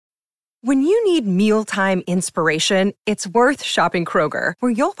When you need mealtime inspiration, it's worth shopping Kroger,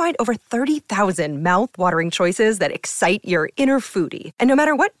 where you'll find over 30,000 mouth-watering choices that excite your inner foodie. And no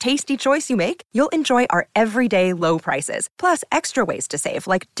matter what tasty choice you make, you'll enjoy our everyday low prices, plus extra ways to save,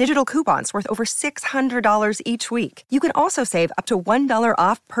 like digital coupons worth over $600 each week. You can also save up to $1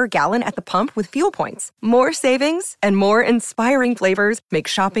 off per gallon at the pump with fuel points. More savings and more inspiring flavors make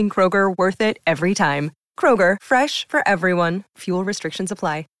shopping Kroger worth it every time. Kroger, fresh for everyone. Fuel restrictions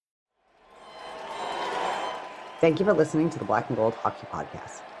apply. Thank you for listening to the Black and Gold Hockey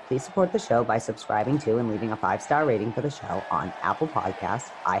Podcast. Please support the show by subscribing to and leaving a 5-star rating for the show on Apple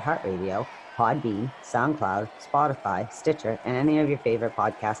Podcasts, iHeartRadio, Podbean, SoundCloud, Spotify, Stitcher, and any of your favorite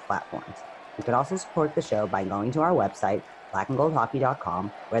podcast platforms. You can also support the show by going to our website,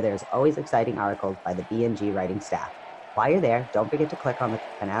 blackandgoldhockey.com, where there's always exciting articles by the B&G writing staff. While you're there, don't forget to click on the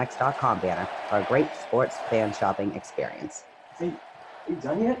Fanatics.com banner for a great sports fan shopping experience. Hey, are you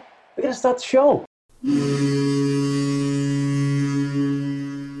done yet? We gotta start the show.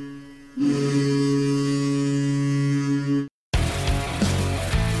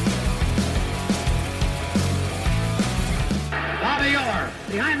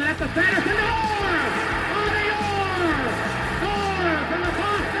 Behind the net, the Sanderson, Orr! Bobby Orr! Orr from the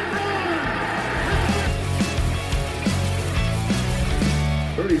Boston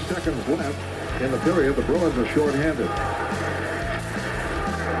Bruins! 30 seconds left in the period. The Bruins are shorthanded.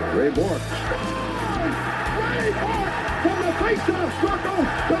 Ray Bourque. Ray Bourque from the face-off circle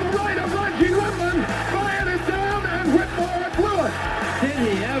to the right of Reggie Whitman. Fired it down, and Whitmore blew it. Did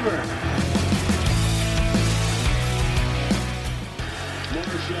he ever?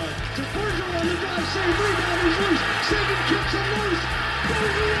 To Bergeron on the drive, save, rebound, he's loose. Sagan kicks him loose.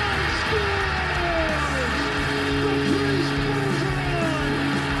 Bergeron scores! Patrice Bergeron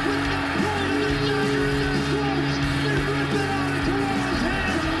with the point of the dagger in their throats. They rip it out of Toronto's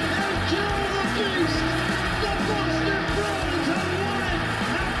hands and kill the beast. The Boston Bruins have won it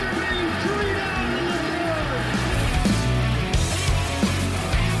after being 3 down in the third.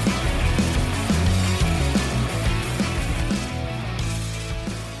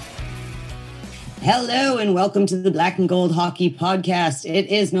 Hello and welcome to the Black and Gold Hockey Podcast. It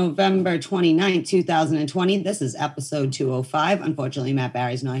is November 29th, 2020. This is episode 205. Unfortunately, Matt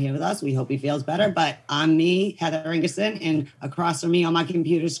Barry's not here with us. We hope he feels better, but I'm me, Heather Ingerson, and across from me on my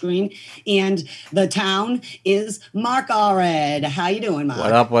computer screen and the town is Mark Allred. How you doing, Mark?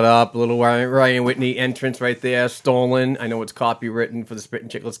 What up? A little Ryan Whitney entrance right there, stolen. I know it's copywritten for the Spit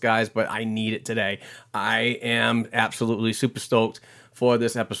and Chicklets guys, but I need it today. I am absolutely super stoked for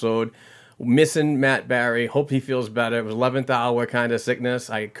this episode. Missing Matt Barry. Hope he feels better. It was 11th hour kind of sickness.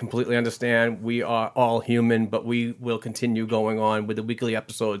 I completely understand. We are all human, but we will continue going on with the weekly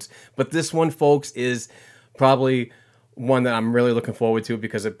episodes. But this one, folks, is probably one that I'm really looking forward to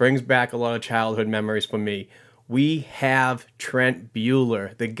because it brings back a lot of childhood memories for me. We have Trent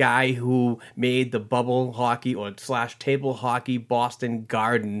Buhler, the guy who made the bubble hockey or / table hockey Boston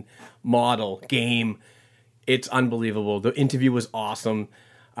Garden model game. It's unbelievable. The interview was awesome.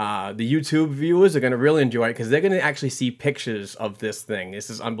 The YouTube viewers are going to really enjoy it because they're going to actually see pictures of this thing.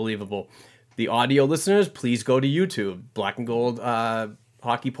 This is unbelievable. The audio listeners, please go to YouTube, Black and Gold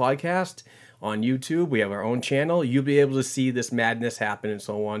Hockey Podcast on YouTube. We have our own channel. You'll be able to see this madness happen and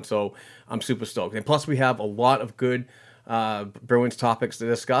so on. So I'm super stoked. And plus we have a lot of good Bruins topics to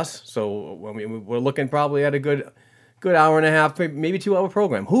discuss. So I mean, we're looking probably at a good hour and a half, maybe 2 hour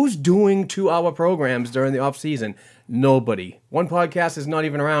program. Who's doing 2 hour programs during the off season? Nobody. One podcast is not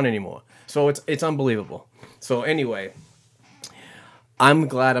even around anymore. So it's unbelievable. So anyway, I'm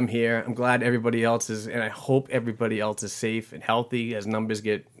glad I'm here. I'm glad everybody else is, and I hope everybody else is safe and healthy as numbers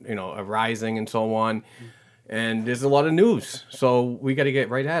get, rising and so on. And there's a lot of news. So we got to get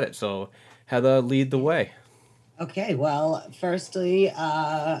right at it. So Heather, lead the way. Okay, well, firstly,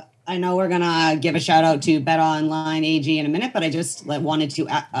 I know we're going to give a shout out to Bet Online AG in a minute, but I just wanted to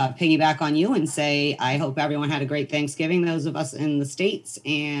piggyback on you and say I hope everyone had a great Thanksgiving, those of us in the States.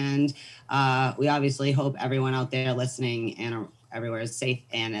 And we obviously hope everyone out there listening and everywhere is safe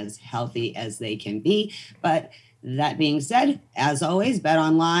and as healthy as they can be. But that being said, as always, Bet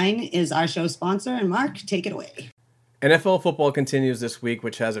Online is our show sponsor. And Mark, take it away. NFL football continues this week,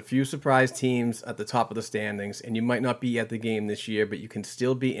 which has a few surprise teams at the top of the standings, and you might not be at the game this year, but you can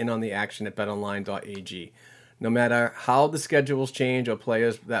still be in on the action at betonline.ag. No matter how the schedules change or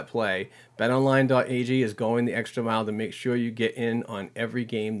players that play, betonline.ag is going the extra mile to make sure you get in on every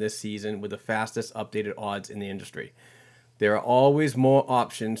game this season with the fastest updated odds in the industry. There are always more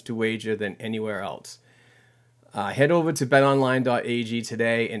options to wager than anywhere else. Head over to betonline.ag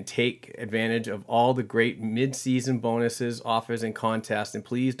today and take advantage of all the great mid-season bonuses, offers, and contests. And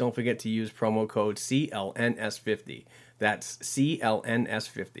please don't forget to use promo code CLNS50. That's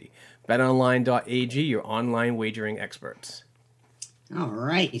CLNS50. BetOnline.ag, your online wagering experts. All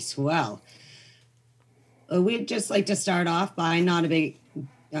right. Well, we'd just like to start off by not a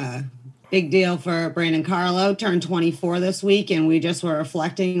big deal for Brandon Carlo. Turned 24 this week, and we just were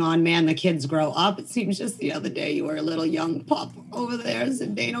reflecting on, man, the kids grow up. It seems just the other day you were a little young pup over there,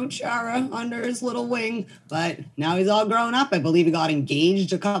 Zdeno Chara under his little wing, but now he's all grown up. I believe he got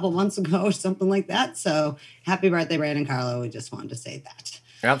engaged a couple months ago or something like that. So happy birthday, Brandon Carlo. We just wanted to say that.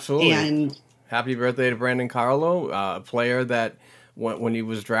 Absolutely. And happy birthday to Brandon Carlo, a player that when he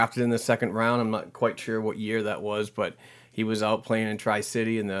was drafted in the second round, I'm not quite sure what year that was, but he was out playing in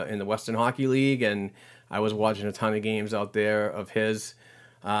Tri-City in the Western Hockey League, and I was watching a ton of games out there of his.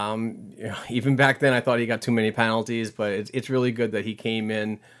 Even back then, I thought he got too many penalties, but it's really good that he came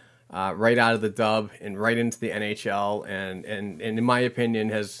in right out of the dub and right into the NHL, and in my opinion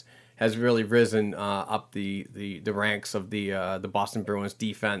has really risen up the ranks of the Boston Bruins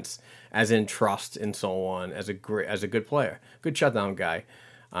defense, as in trust and so on, as a good player, good shutdown guy,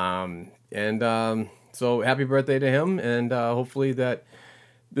 So happy birthday to him, and hopefully that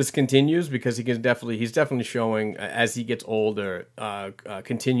this continues, because he's definitely showing, as he gets older,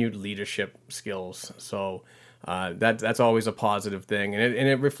 continued leadership skills. So that's always a positive thing, and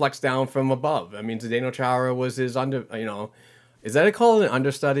it reflects down from above. I mean, Zdeno Chara was his is that called an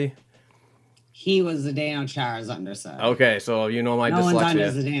understudy? he was Zdeno Chara's understudy. Okay, so my no dyslexia. one's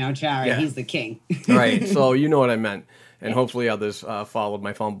under Zdeno Chara. Yeah. He's the king. Right, so you know what I meant, and hopefully others followed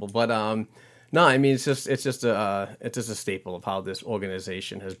my fumble. But no, I mean it's just a staple of how this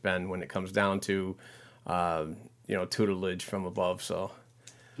organization has been when it comes down to tutelage from above. So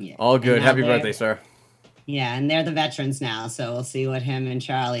Yeah. all good. Happy they're- birthday, sir. Yeah, and they're the veterans now, so we'll see what him and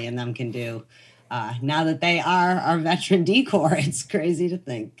Charlie and them can do. Now that they are our veteran decor, it's crazy to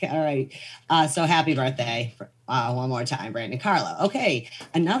think. All right. So happy birthday one more time, Brandon Carlo. Okay.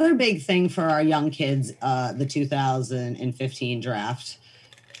 Another big thing for our young kids, the 2015 draft,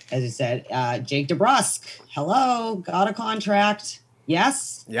 as you said, Jake DeBrusk. Hello. Got a contract.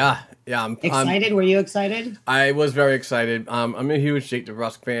 Yes. Yeah. I'm Excited? Were you excited? I was very excited. I'm a huge Jake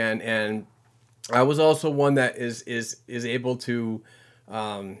DeBrusk fan, and I was also one that is able to,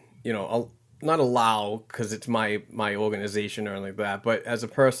 not allow, because it's my organization or anything like that, but as a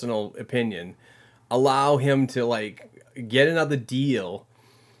personal opinion, allow him to get another deal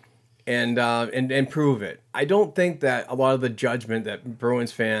and prove it. I don't think that a lot of the judgment that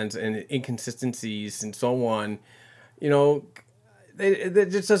Bruins fans and inconsistencies and so on, it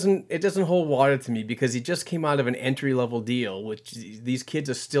just doesn't hold water to me, because he just came out of an entry-level deal, which these kids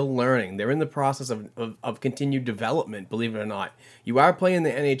are still learning. They're in the process of continued development, believe it or not. You are playing the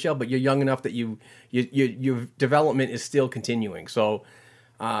NHL, but you're young enough that your development is still continuing. So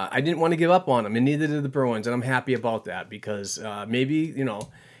I didn't want to give up on him, and neither did the Bruins, and I'm happy about that, because maybe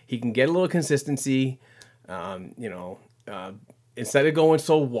he can get a little consistency, instead of going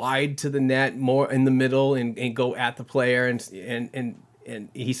so wide to the net, more in the middle and go at the player. And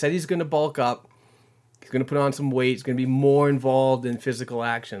he said he's going to bulk up. He's going to put on some weight. He's going to be more involved in physical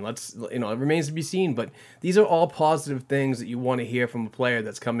action. It remains to be seen. But these are all positive things that you want to hear from a player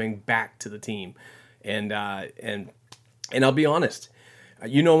that's coming back to the team. And I'll be honest,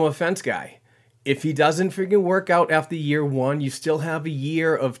 I'm a fence guy. If he doesn't freaking work out after year one, you still have a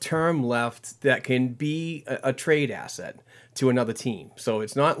year of term left that can be a trade asset to another team. So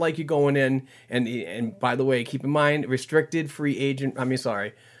it's not like you're going in, and by the way, keep in mind, restricted free agent,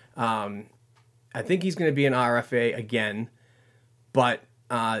 I think he's going to be an RFA again, but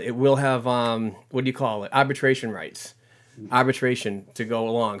it will have, arbitration rights. Arbitration to go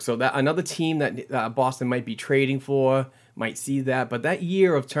along. So that another team that Boston might be trading for might see that, but that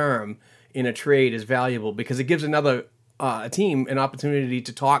year of term in a trade is valuable, because it gives another team an opportunity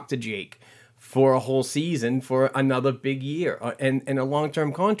to talk to Jake for a whole season for another big year and a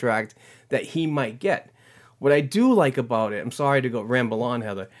long-term contract that he might get. What I do like about it, I'm sorry to go ramble on,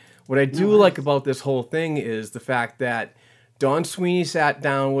 Heather. What I do like about this whole thing is the fact that Don Sweeney sat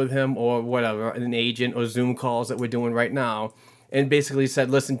down with him, or whatever, an agent or Zoom calls that we're doing right now, and basically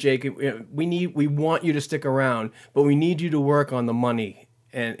said, listen, Jake, we want you to stick around, but we need you to work on the money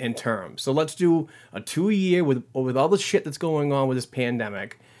and terms. So let's do a 2-year with all the shit that's going on with this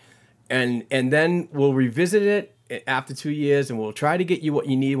pandemic, and then we'll revisit it after 2 years, and we'll try to get you what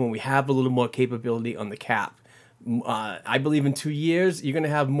you need when we have a little more capability on the cap. I believe in 2 years, you're going to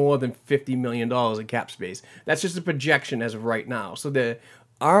have more than $50 million in cap space. That's just a projection as of right now. So there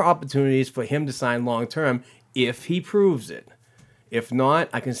are opportunities for him to sign long-term if he proves it. If not,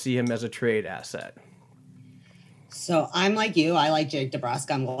 I can see him as a trade asset. So I'm like you. I like Jake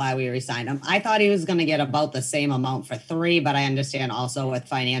DeBrusk. I'm glad we re-signed him. I thought he was going to get about the same amount for 3, but I understand also with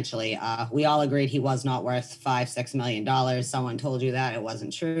financially, we all agreed he was not worth $5-6 million. Someone told you that it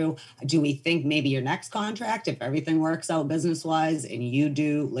wasn't true. Do we think maybe your next contract, if everything works out business wise, and you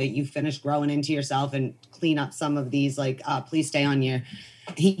do like you finish growing into yourself and clean up some of these, like please stay on your.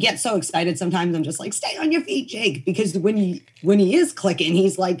 He gets so excited sometimes. I'm just like, stay on your feet, Jake, because when he is clicking,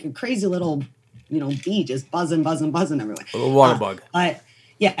 he's like a crazy little. Bee just buzzing everywhere. A little water bug. But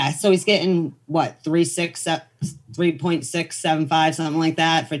yeah, so he's getting what 3.675, something like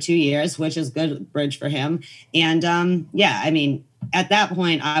that for 2 years, which is good bridge for him. And I mean, at that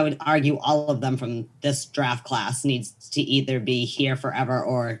point, I would argue all of them from this draft class needs to either be here forever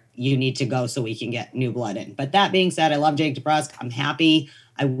or you need to go so we can get new blood in. But that being said, I love Jake DeBrusk. I'm happy.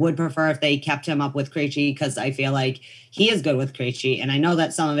 I would prefer if they kept him up with Krejci because I feel like he is good with Krejci. And I know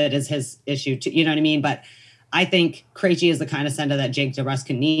that some of it is his issue too, you know what I mean? But I think Krejci is the kind of center that Jake DeBrusk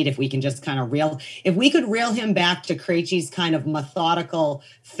can need if we can just kind of if we could reel him back to Krejci's kind of methodical,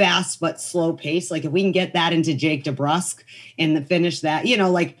 fast but slow pace. Like if we can get that into Jake DeBrusk and finish that,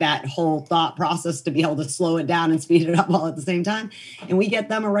 like that whole thought process to be able to slow it down and speed it up all at the same time. And we get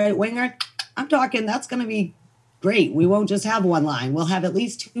them a right winger. I'm talking that's going to be great. We won't just have one line. We'll have at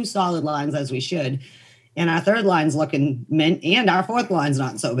least 2 solid lines as we should. And our third line's looking mint and our fourth line's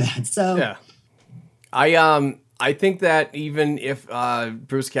not so bad. So yeah. I think that even if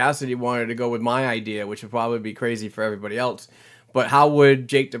Bruce Cassidy wanted to go with my idea, which would probably be crazy for everybody else, but how would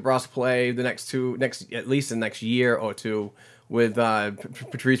Jake DeBrusk play at least the next year or two with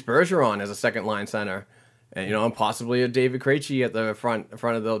Patrice Bergeron as a second line center, and possibly a David Krejci at the front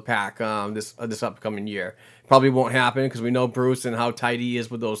of the pack this upcoming year. Probably won't happen because we know Bruce and how tight he is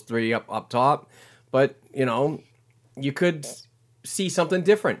with those 3 up top. But you could see something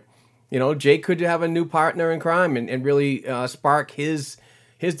different. Jake could have a new partner in crime and really spark his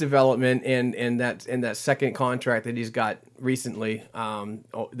development in that second contract that he's got recently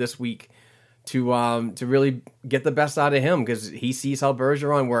this week to really get the best out of him because he sees how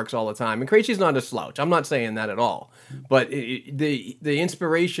Bergeron works all the time. And Krejci's not a slouch. I'm not saying that at all. But the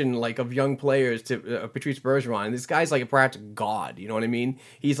inspiration of young players to Patrice Bergeron, this guy's like a practical god. You know what I mean?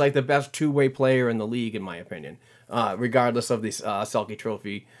 He's like the best two-way player in the league, in my opinion, regardless of this Selke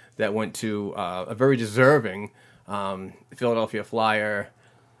Trophy that went to a very deserving Philadelphia Flyer,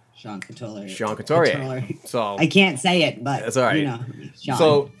 Sean Couturier. So I can't say it, but that's all right. Sean.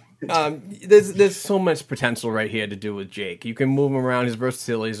 So there's so much potential right here to do with Jake. You can move him around. His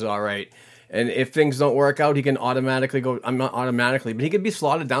versatility is all right. And if things don't work out, he can automatically go. I'm not automatically, but he could be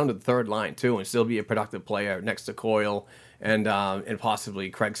slotted down to the third line too, and still be a productive player next to Coyle and possibly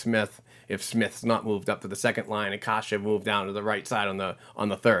Craig Smith if Smith's not moved up to the second line and Kasha moved down to the right side on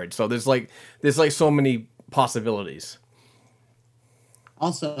the third. So there's so many possibilities.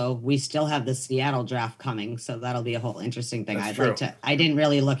 Also, we still have the Seattle draft coming, so that'll be a whole interesting thing. That's true. I didn't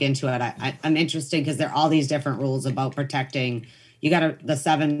really look into it. I'm interested because there are all these different rules about protecting. You got the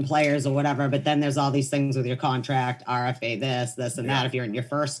 7 players or whatever, but then there's all these things with your contract, RFA, this and that, if you're in your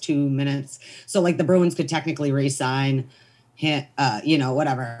first 2 minutes. So the Bruins could technically re-sign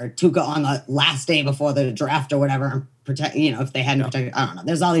whatever, to go on the last day before the draft or whatever, and protect, if they hadn't protected, I don't know.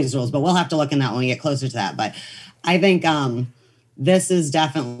 There's all these rules, but we'll have to look in that when we get closer to that. But I think this is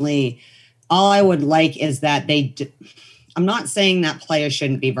definitely, all I would like is that I'm not saying that players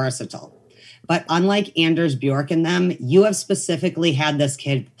shouldn't be versatile. But unlike Anders Bjork and them, you have specifically had this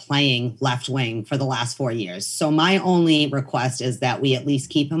kid playing left wing for the last 4 years. So my only request is that we at least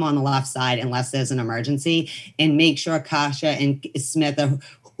keep him on the left side unless there's an emergency and make sure Kasha and Smith or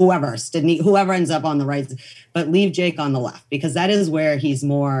whoever ends up on the right, but leave Jake on the left because that is where he's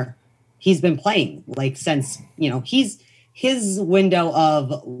been playing since, his window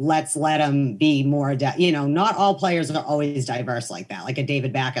of let's let him be more, not all players are always diverse like that. Like a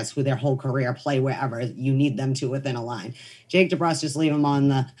David Backes, who their whole career play wherever you need them to within a line. Jake DeBrusk, just leave him on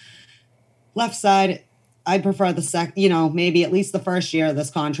the left side. I prefer the maybe at least the first year of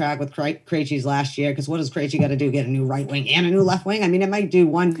this contract with Krejci's last year. Because what does Krejci got to do? Get a new right wing and a new left wing? I mean, it might do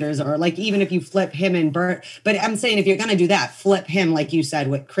wonders. Or even if you flip him and Bert. But I'm saying if you're going to do that, flip him, like you said,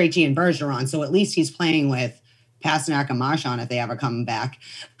 with Krejci and Bergeron. So at least he's playing with Pasternak and Marchand if they ever come back.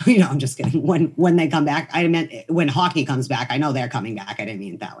 I'm just kidding. When they come back, I meant when hockey comes back. I know they're coming back. I didn't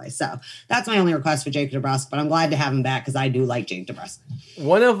mean it that way. So that's my only request for Jake DeBrusk, but I'm glad to have him back because I do like Jake DeBrusk.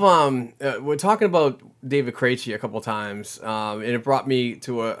 One of we're talking about David Krejci a couple times, and it brought me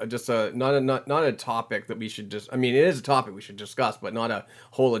to not a topic that we should just. I mean, it is a topic we should discuss, but not a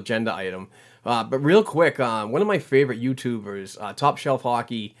whole agenda item. But real quick, one of my favorite YouTubers, Top Shelf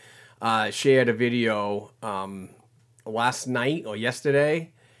Hockey, shared a video last night or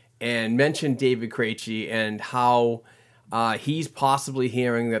yesterday and mentioned David Krejci and how he's possibly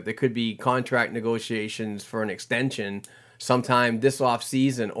hearing that there could be contract negotiations for an extension sometime this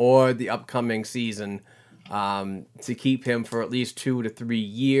offseason or the upcoming season to keep him for at least 2 to 3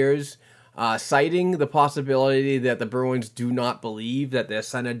 years, citing the possibility that the Bruins do not believe that their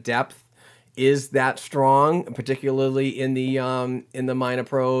center depth is that strong, particularly in the minor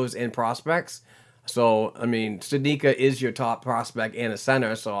pros and prospects. So, I mean, Studnicka is your top prospect and a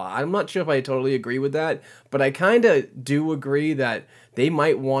center, so I'm not sure if I totally agree with that, but I kind of do agree that they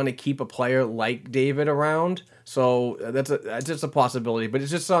might want to keep a player like David around. So that's just a possibility, but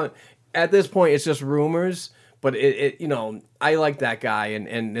it's just at this point it's just rumors. But I like that guy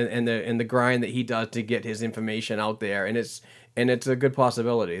and the grind that he does to get his information out there, and it's a good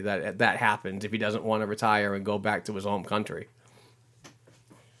possibility that happens if he doesn't want to retire and go back to his home country.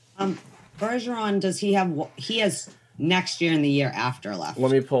 Bergeron, he has next year and the year after left.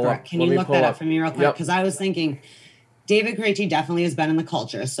 Let me pull up. Can you look that up for me real quick? Because I was thinking David Krejci definitely has been in the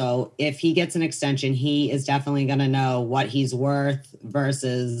culture. So if he gets an extension, he is definitely going to know what he's worth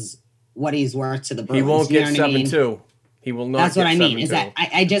versus what he's worth to the Bruins. He won't get 7-2. He will not. That's what I mean. 7-2. Is that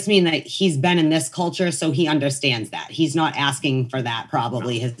I just mean that he's been in this culture, so he understands that. He's not asking for that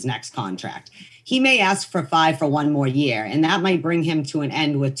probably his next contract. He may ask for 5 for 1 more year, and that might bring him to an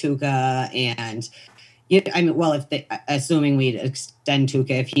end with Tuukka. And assuming we'd extend Tuukka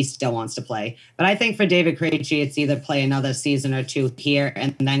if he still wants to play. But I think for David Krejci, it's either play another season or 2 here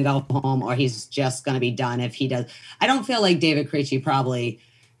and then go home, or he's just going to be done if he does. I don't feel like David Krejci probably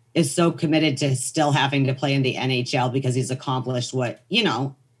is so committed to still having to play in the NHL because he's accomplished what,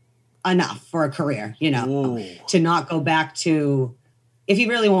 enough for a career, to not go back to. If he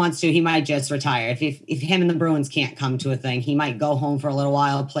really wants to, he might just retire. If him and the Bruins can't come to a thing, he might go home for a little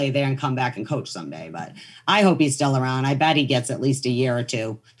while, play there, and come back and coach someday. But I hope he's still around. I bet he gets at least a year or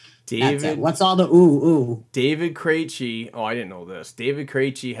 2. That's it. What's all the ooh? David Krejci. Oh, I didn't know this. David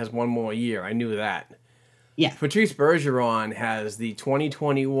Krejci has 1 more year. I knew that. Yeah. Patrice Bergeron has the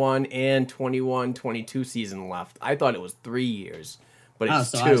 2021 and 21-22 season left. I thought it was 3 years. But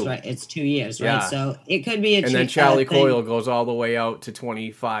it's 2. I was right. It's 2 years, right? Yeah. So it could be a and then Charlie Coyle goes all the way out to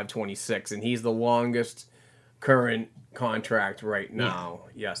 25-26, and he's the longest current contract right now.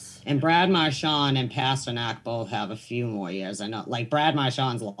 Yeah. Yes. And Brad Marchand and Pasternak both have a few more years. I know, like Brad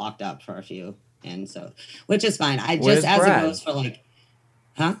Marchand's locked up for a few, and so which is fine. Where's Brad? It goes for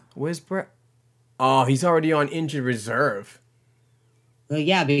Where's Brad? Oh, he's already on injured reserve. Well,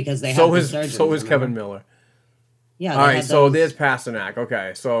 yeah, because they so is Kevin Miller. Yeah. All right, so there's Pasternak.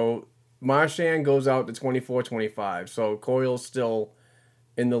 Okay, so Marchand goes out to 24-25. So Coyle's still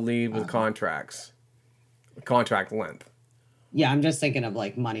in the lead with contract length. Yeah, I'm just thinking of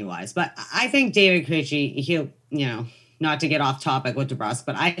like money-wise. But I think David Krejci, he'll, not to get off topic with DeBrusk,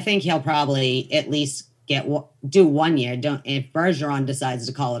 but I think he'll probably at least do 1 year. If Bergeron decides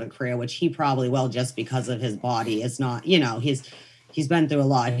to call it a career, which he probably will just because of his body. It's not, he's been through a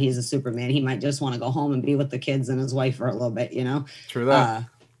lot. He's a Superman. He might just want to go home and be with the kids and his wife for a little bit, True that.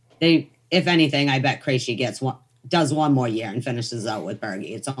 If anything, I bet Krejci does 1 more year and finishes out with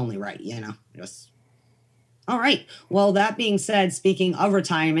Bergie. It's only right, All right. Well, that being said, speaking of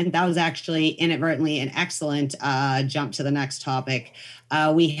retirement, that was actually inadvertently an excellent jump to the next topic.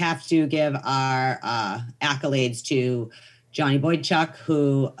 We have to give our accolades to Johnny Boychuk,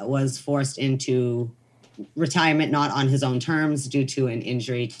 who was forced into retirement not on his own terms due to an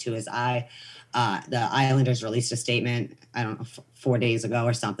injury to his eye. The Islanders released a statement, I don't know, 4 days ago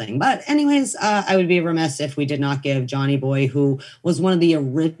or something. But anyways, I would be remiss if we did not give Johnny Boy, who was one of the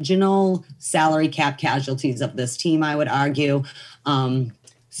original salary cap casualties of this team, I would argue.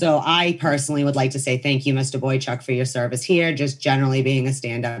 So I personally would like to say thank you, Mr. Boychuk, for your service here, just generally being a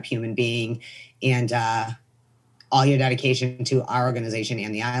stand-up human being and all your dedication to our organization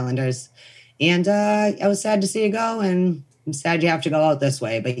and the Islanders. And I was sad to see you go, and I'm sad you have to go out this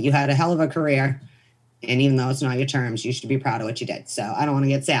way, but you had a hell of a career. And even though it's not your terms, you should be proud of what you did. So I don't want to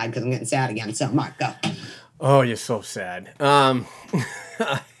get sad because I'm getting sad again. So Mark, go. Oh, you're so sad.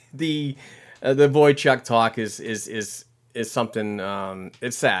 The Boychuk talk is is something.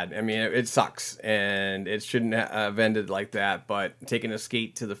 It's sad. I mean, it sucks, and it shouldn't have ended like that. But taking a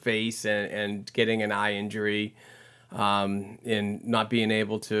skate to the face and getting an eye injury, and not being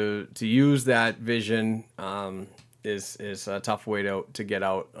able to use that vision, is a tough way to get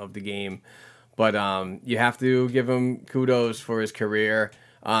out of the game. But you have to give him kudos for his career,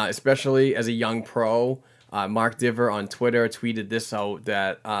 especially as a young pro. Mark Diver on Twitter tweeted this out,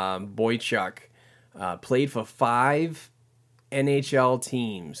 that Boychuk played for 5 NHL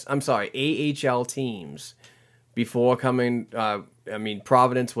teams. I'm sorry, AHL teams before coming.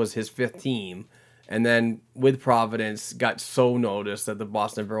 Providence was his 5th team, and then with Providence got so noticed that the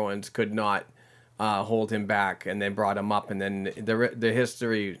Boston Bruins could not hold him back, and then brought him up, and then the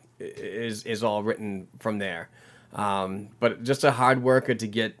history is all written from there. But just a hard worker to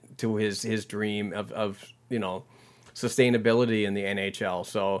get to his dream of sustainability in the NHL.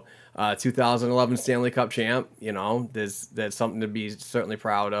 So 2011 Stanley Cup champ, there's something to be certainly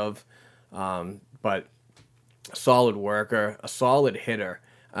proud of. But a solid worker, a solid hitter.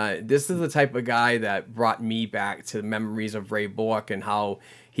 This is the type of guy that brought me back to the memories of Ray Bourque and how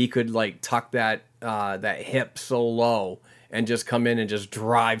he could tuck that hip so low and just come in and just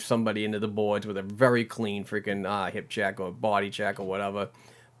drive somebody into the boards with a very clean freaking hip check or body check or whatever.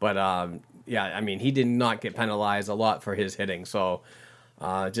 But he did not get penalized a lot for his hitting. So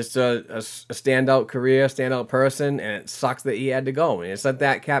just a standout career, standout person, and it sucks that he had to go. And it's not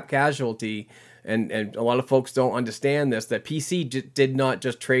that cap casualty. And a lot of folks don't understand this, that PC did not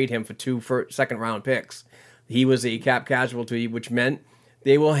just trade him for 2 second-round picks. He was a cap casualty, which meant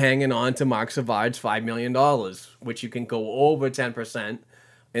they were hanging on to Mark Savard's $5 million, which you can go over 10%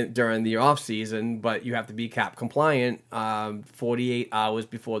 during the offseason, but you have to be cap compliant 48 hours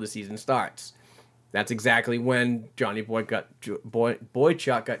before the season starts. That's exactly when Johnny Boychuk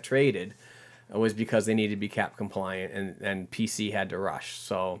got traded. It was because they needed to be cap compliant, and PC had to rush.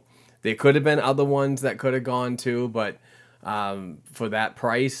 So there could have been other ones that could have gone too, but for that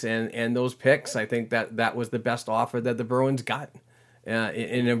price and those picks, I think that was the best offer that the Bruins got.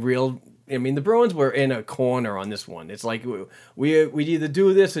 The Bruins were in a corner on this one. It's like we either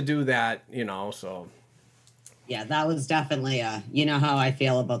do this or do that, so. Yeah, that was definitely you know how I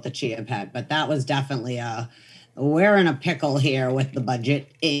feel about the Chia Pet, but that was definitely we're in a pickle here with the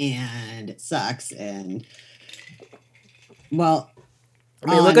budget, and it sucks. And, well,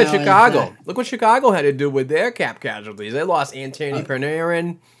 look at Chicago. Look what Chicago had to do with their cap casualties. They lost Antoni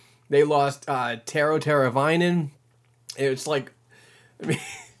Panarin. They lost Taro Teravainen. It's like,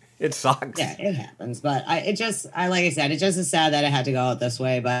 it sucks. Yeah, it happens. But like I said, it just is sad that it had to go out this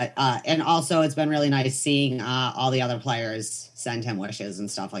way. But and also, it's been really nice seeing all the other players send him wishes and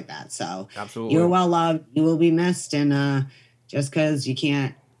stuff like that. So absolutely, you're well loved. You will be missed. And just because you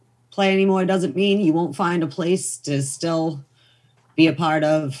can't play anymore doesn't mean you won't find a place to still be a part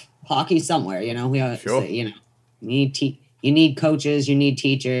of hockey somewhere. We always say, you need coaches, you need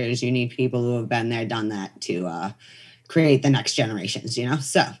teachers, you need people who have been there, done that to create the next generations,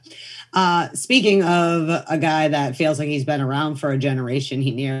 So speaking of a guy that feels like he's been around for a generation,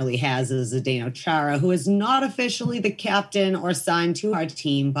 he nearly has, is Zdeno Chara, who is not officially the captain or signed to our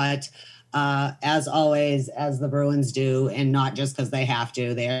team, but as always, as the Bruins do, and not just because they have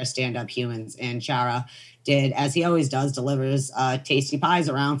to, they are stand-up humans. And Chara did, as he always does, delivers tasty pies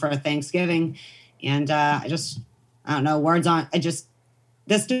around for Thanksgiving. And I don't know, words on,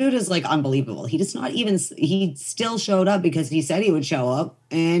 this dude is unbelievable. He still showed up because he said he would show up,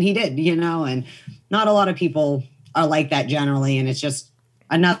 and he did, and not a lot of people are like that generally. And it's just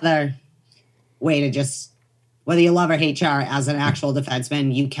another way to whether you love or hate Chara as an actual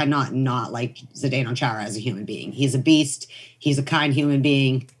defenseman, you cannot not like Zdeno Chara as a human being. He's a beast. He's a kind human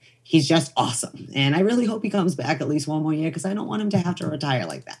being. He's just awesome. And I really hope he comes back at least one more year, because I don't want him to have to retire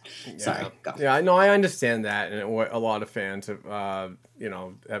like that. Yeah. Sorry, go. Yeah, I know. I understand that. And a lot of fans have,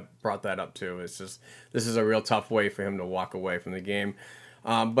 have brought that up too. It's just, this is a real tough way for him to walk away from the game.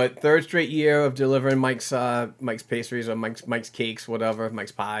 But third straight year of delivering Mike's pastries or Mike's cakes, whatever,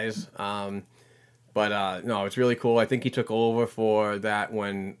 Mike's pies. But no, it's really cool. I think he took over for that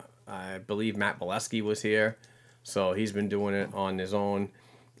when I believe Matt Bolesky was here. So he's been doing it on his own.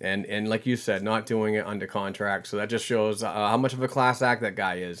 And like you said, not doing it under contract. So that just shows how much of a class act that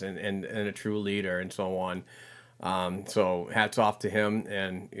guy is, and a true leader and so on. So hats off to him.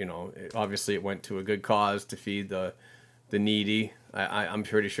 And, obviously it went to a good cause to feed the needy. I'm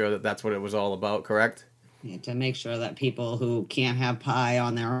pretty sure that's what it was all about, correct? Yeah, to make sure that people who can't have pie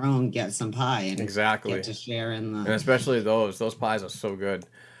on their own get some pie. And exactly. Get to share in the... And especially those pies are so good.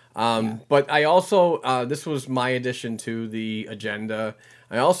 But I also, this was my addition to the agenda.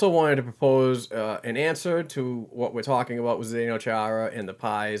 I also wanted to propose an answer to what we're talking about with Zdeno Chara and the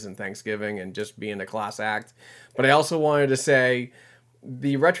pies and Thanksgiving and just being a class act. But I also wanted to say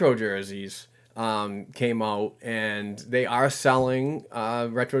the retro jerseys came out, and they are selling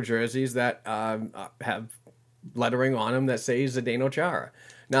retro jerseys that have lettering on them that say Zdeno Chara.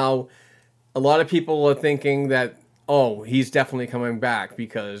 Now, a lot of people are thinking that, oh, he's definitely coming back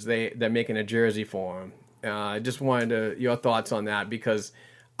because they're making a jersey for him. I just wanted your thoughts on that, because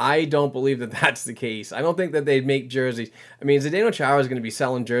I don't believe that that's the case. I don't think that they'd make jerseys. I mean, Zdeno Chara is going to be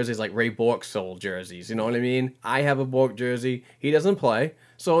selling jerseys like Ray Bourque sold jerseys. You know what I mean? I have a Bourque jersey. He doesn't play.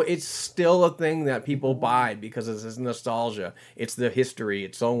 So it's still a thing that people buy because of his nostalgia. It's the history.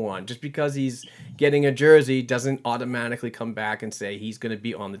 It's so on. Just because he's getting a jersey doesn't automatically come back and say he's going to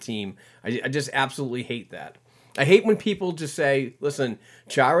be on the team. I just absolutely hate that. I hate when people just say, listen,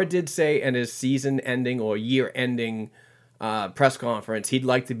 Chara did say in his season-ending or year-ending press conference he'd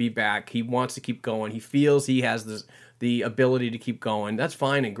like to be back. He wants to keep going. He feels he has the ability to keep going. That's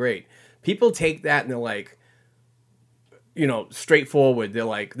fine and great. People take that and they're like, straightforward. They're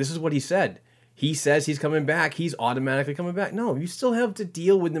like, this is what he said. He says he's coming back. He's automatically coming back. No, you still have to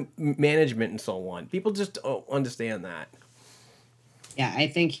deal with the management and so on. People just don't understand that. Yeah, I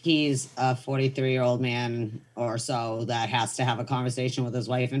think he's a 43-year-old man or so that has to have a conversation with his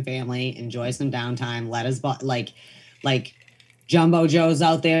wife and family, enjoy some downtime, let his like Jumbo Joe's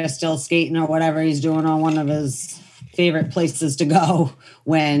out there still skating or whatever he's doing on one of his favorite places to go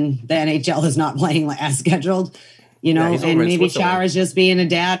when the NHL is not playing as scheduled, and maybe Chara's just being a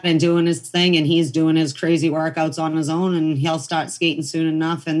dad and doing his thing, and he's doing his crazy workouts on his own, and he'll start skating soon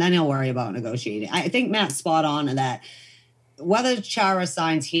enough, and then he'll worry about negotiating. I think Matt's spot on that. Whether Chara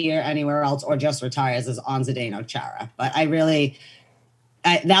signs here, anywhere else, or just retires is on Zdeno Chara. But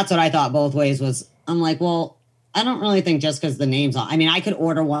that's what I thought both ways was. I'm like, well, I don't really think just because the name's on. I mean, I could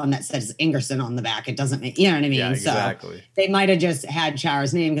order one that says Ingerson on the back. It doesn't make, you know what I mean? Yeah, exactly. So they might have just had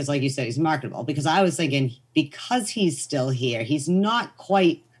Chara's name because, like you said, he's marketable. Because I was thinking, because he's still here, he's not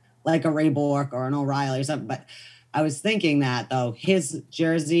quite like a Ray Bourque or an O'Reilly or something. But I was thinking that, though, his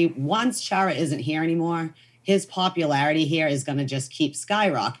jersey, once Chara isn't here anymore, his popularity here is going to just keep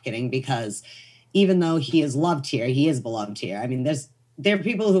skyrocketing, because even though he is loved here, he is beloved here. I mean, there are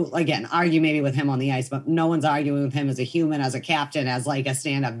people who, again, argue maybe with him on the ice, but no one's arguing with him as a human, as a captain, as like a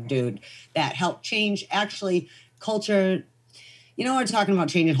stand-up dude that helped change actually culture. We're talking about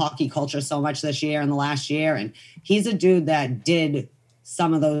changing hockey culture so much this year and the last year, and he's a dude that did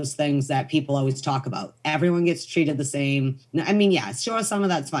some of those things that people always talk about. Everyone gets treated the same. I mean, yeah, sure, some of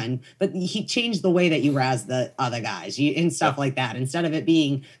that's fine, but he changed the way that you razz the other guys and stuff like that. Instead of it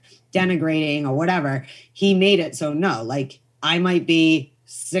being denigrating or whatever, he made it so no, like I might be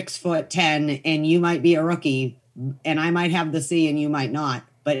 6'10" and you might be a rookie, and I might have the C and you might not.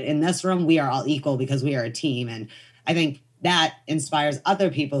 But in this room, we are all equal because we are a team. And I think that inspires other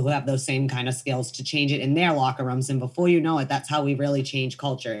people who have those same kind of skills to change it in their locker rooms. And before you know it, that's how we really change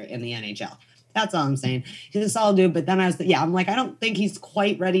culture in the NHL. That's all I'm saying. He's a solid dude. But then I'm like, I don't think he's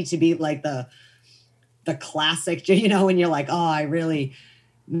quite ready to be like the classic, when you're like, oh, I really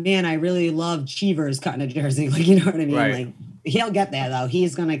love Cheever's kind of jersey. Like, you know what I mean? Right. Like, he'll get there, though.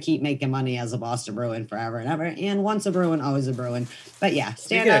 He's going to keep making money as a Boston Bruin forever and ever. And once a Bruin, always a Bruin. But yeah,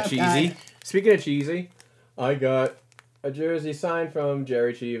 Speaking of cheesy, I got a jersey signed from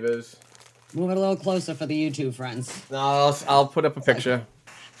Jerry Cheevers. Move it a little closer for the YouTube friends. No, I'll put up a picture.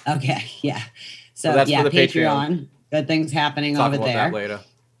 Okay, yeah. So that's yeah, for the Patreon. Good things happening Talk over about there. that later.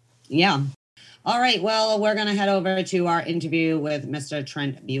 Yeah. All right. Well, we're going to head over to our interview with Mr.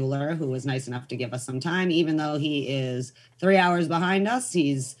 Trent Buhler, who was nice enough to give us some time, even though he is 3 hours behind us.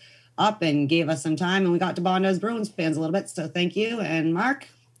 He's up and gave us some time, and we got to bond as Bruins fans a little bit. So thank you. And Mark?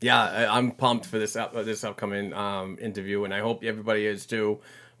 Yeah, I'm pumped for this upcoming interview, and I hope everybody is too.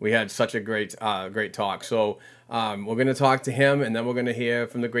 We had such a great talk. So we're going to talk to him, and then we're going to hear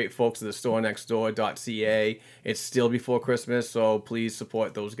from the great folks at the storenextdoor.ca. It's still before Christmas, so please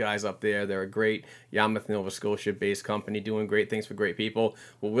support those guys up there. They're a great Yarmouth, Nova Scotia-based company doing great things for great people.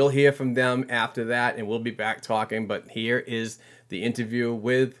 Well, we'll hear from them after that, and we'll be back talking. But here is the interview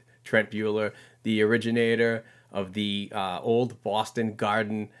with Trent Buhler, the originator of the old Boston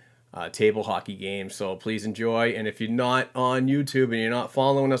Garden table hockey game. So please enjoy. And if you're not on YouTube and you're not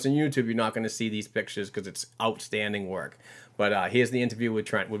following us on YouTube, you're not going to see these pictures because it's outstanding work. But here's the interview with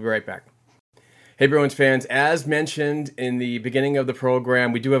Trent. We'll be right back. Hey, Bruins fans. As mentioned in the beginning of the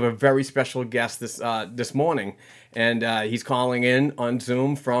program, we do have a very special guest this morning. And he's calling in on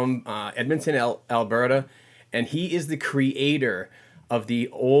Zoom from Edmonton, Alberta. And he is the creator of the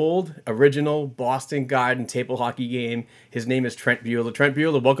old original Boston Garden table hockey game. His name is Trent Buhler. Trent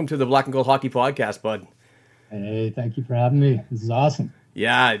Buhler, welcome to the Black and Gold Hockey Podcast, bud. Hey, thank you for having me. This is awesome.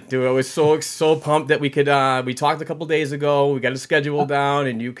 Yeah, dude, I was so pumped that we could. We talked a couple days ago. We got a schedule down,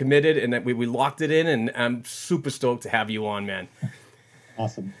 and you committed, and that we locked it in. And I'm super stoked to have you on, man.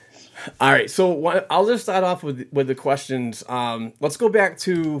 Awesome. All right, so I'll just start off with the questions. Let's go back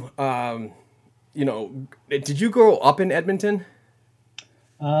to, did you grow up in Edmonton?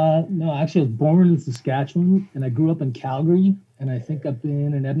 No, actually, I was born in Saskatchewan, and I grew up in Calgary, and I think I've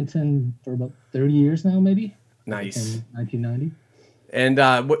been in Edmonton for about 30 years now, maybe. Nice. In 1990. And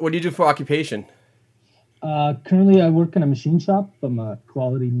what do you do for occupation? Currently, I work in a machine shop. I'm a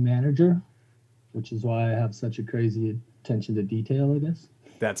quality manager, which is why I have such a crazy attention to detail, I guess.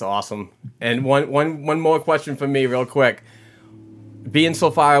 That's awesome. And one more question for me, real quick. Being so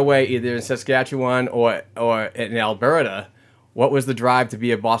far away, either in Saskatchewan or in Alberta, what was the drive to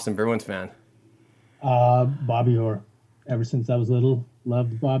be a Boston Bruins fan? Bobby Orr. Ever since I was little,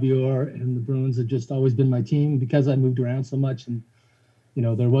 loved Bobby Orr, and the Bruins have just always been my team because I moved around so much. And,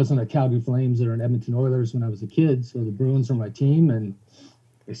 there wasn't a Calgary Flames or an Edmonton Oilers when I was a kid. So the Bruins are my team, and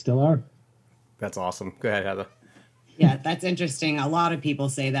they still are. That's awesome. Go ahead, Heather. Yeah, that's interesting. A lot of people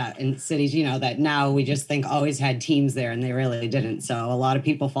say that in cities, that now we just think always had teams there, and they really didn't. So a lot of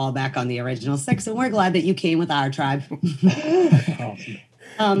people fall back on the original six, and we're glad that you came with our tribe.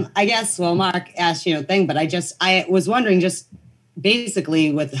 Awesome. I guess, well, Mark asked you a thing, but I was wondering just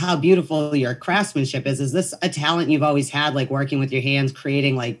basically with how beautiful your craftsmanship is this a talent you've always had, like working with your hands,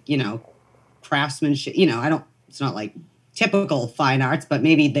 creating craftsmanship, it's not like typical fine arts, but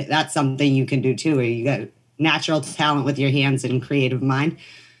maybe that's something you can do too, where you got natural talent with your hands and creative mind?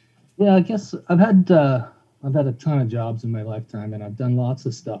 Yeah, I guess I've had a ton of jobs in my lifetime, and I've done lots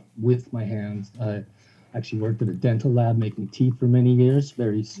of stuff with my hands. I actually worked at a dental lab making teeth for many years,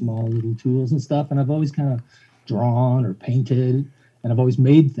 very small little tools and stuff. And I've always kind of drawn or painted, and I've always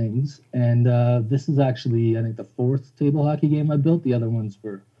made things. And this is actually, I think, the fourth table hockey game I built. The other ones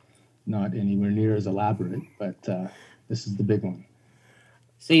were not anywhere near as elaborate, but this is the big one.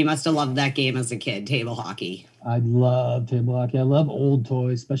 So you must have loved that game as a kid, table hockey. I love table hockey. I love old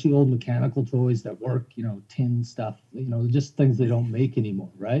toys, especially old mechanical toys that work, tin stuff, just things they don't make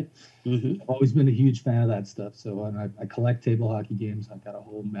anymore, right? Mm-hmm. I've always been a huge fan of that stuff. So I collect table hockey games. I've got a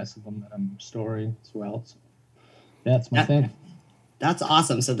whole mess of them that I'm storing as well. So that's my thing. That's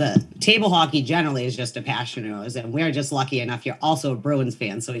awesome. So the table hockey generally is just a passion of yours, and we're just lucky enough you're also a Bruins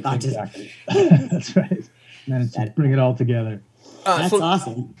fan, so we got exactly. That's right. Managed to bring it all together. That's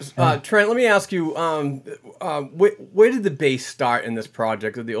awesome. Trent, let me ask you, where did the base start in this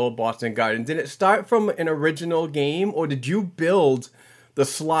project of the old Boston Garden? Did it start from an original game, or did you build the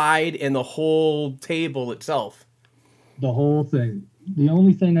slide and the whole table itself? The whole thing. The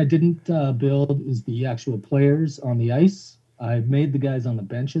only thing I didn't build is the actual players on the ice. I made the guys on the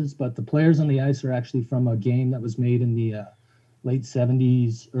benches, but the players on the ice are actually from a game that was made in the late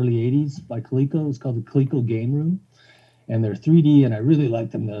 70s, early 80s by Coleco. It was called the Coleco Game Room. And they're 3D, and I really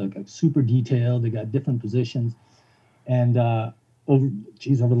like them. They're like super detailed. They got different positions. And over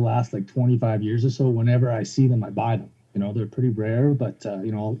the last 25 years or so, whenever I see them, I buy them. They're pretty rare, but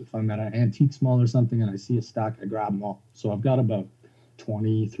if I'm at an antique mall or something and I see a stock, I grab them all. So I've got about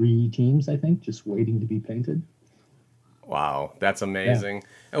 23 teams, I think, just waiting to be painted. Wow, that's amazing.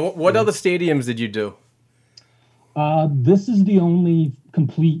 Yeah. And what other stadiums did you do? This is the only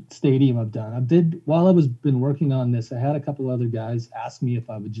complete stadium I've done. While I was been working on this, I had a couple other guys ask me if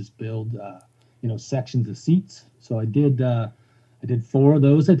I would just build, sections of seats. So I did 4 of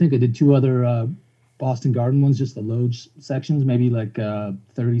those. I think I did 2 other Boston Garden ones, just the load sections, maybe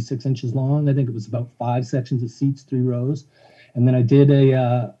 36 inches long. I think it was about 5 sections of seats, 3 rows. And then I did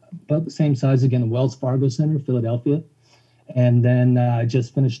about the same size again, the Wells Fargo Center, Philadelphia. And then I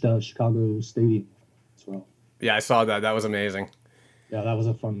just finished Chicago Stadium as well. Yeah, I saw that. That was amazing. Yeah, that was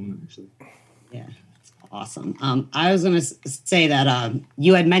a fun one, actually. Yeah, that's awesome. I was going to say that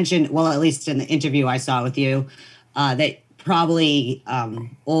you had mentioned, well, at least in the interview I saw with you, that probably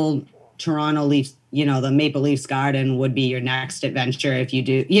old Toronto Leafs, the Maple Leafs Garden would be your next adventure if you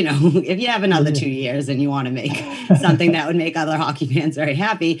do, if you have another 2 years and you want to make something that would make other hockey fans very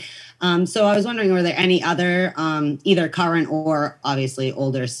happy. So I was wondering, were there any other, either current or obviously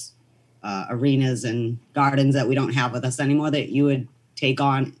older arenas and gardens that we don't have with us anymore that you would take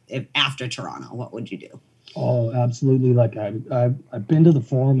on after Toronto? What would you do? Oh, absolutely. I've been to the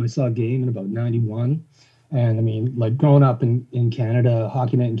Forum. I saw a game in about 91. And I mean, growing up in Canada,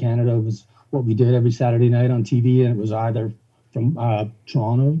 Hockey Night in Canada was what we did every Saturday night on TV. And it was either from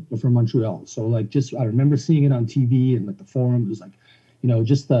Toronto or from Montreal. So I remember seeing it on TV and the Forum. It was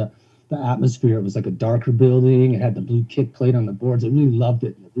just the atmosphere. It was like a darker building. It had the blue kick plate on the boards. I really loved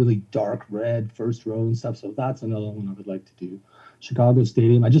it. Really dark red first row and stuff. So that's another one I would like to do. Chicago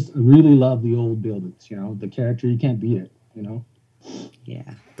Stadium. I really love the old buildings. The character, you can't beat it. Yeah.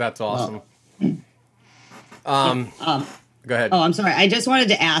 That's awesome. Go ahead. Oh, I'm sorry. I just wanted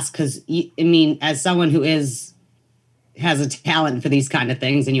to ask because as someone who has a talent for these kind of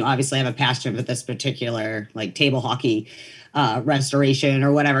things, and you obviously have a passion for this particular like table hockey restoration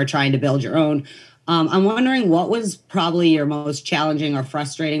or whatever, trying to build your own. I'm wondering what was probably your most challenging or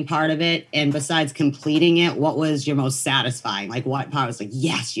frustrating part of it, and besides completing it, what was your most satisfying? Like what part was like,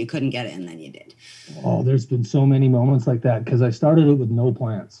 yes, you couldn't get it, and then you did. Oh, there's been so many moments like that because I started it with no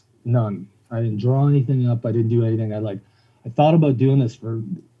plans, none. I didn't draw anything up. I didn't do anything. I thought about doing this for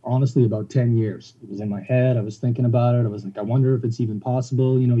honestly about 10 years. It was in my head. I was thinking about it. I was like, I wonder if it's even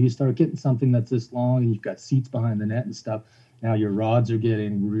possible. You start getting something that's this long and you've got seats behind the net and stuff. Now your rods are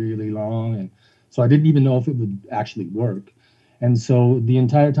getting really long. And so I didn't even know if it would actually work. And so the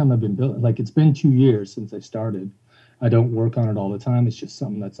entire time I've been building, like it's been 2 years since I started. I don't work on it all the time. It's just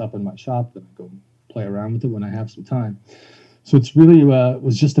something that's up in my shop that I go play around with it when I have some time. So it's really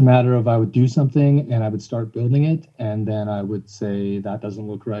was just a matter of I would do something and I would start building it, and then I would say that doesn't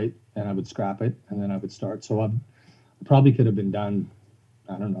look right, and I would scrap it, and then I would start. So I probably could have been done,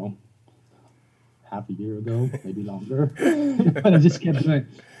 I don't know, half a year ago, maybe longer, but I just kept doing it.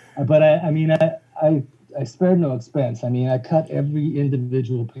 But I spared no expense. I cut every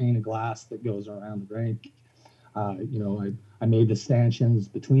individual pane of glass that goes around the rink. I made the stanchions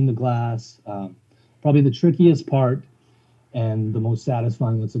between the glass. Probably the trickiest part and the most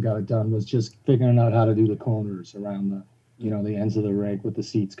satisfying once I got it done was just figuring out how to do the corners around the ends of the rink with the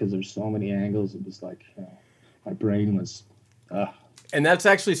seats, because there's so many angles. It was like, my brain was, And that's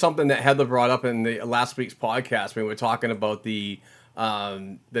actually something that Heather brought up in the last week's podcast when we were talking about the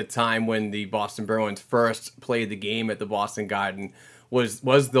time when the Boston Bruins first played the game at the Boston Garden was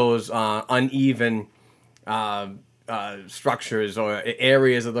those uneven structures or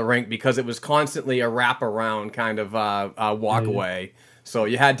areas of the rink, because it was constantly a wraparound kind of walkaway. So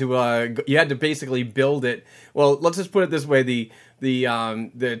you had to basically build it. Well, let's just put it this way: the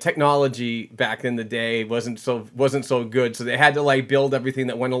technology back in the day wasn't so good, so they had to like build everything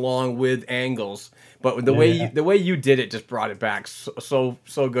that went along with angles. But the way you did it just brought it back so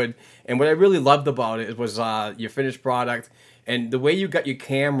good. And what I really loved about it was your finished product and the way you got your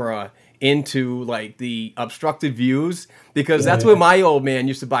camera into like the obstructed views, because that's where my old man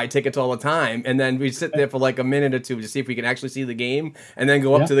used to buy tickets all the time, and then we'd sit there for like a minute or two to see if we could actually see the game, and then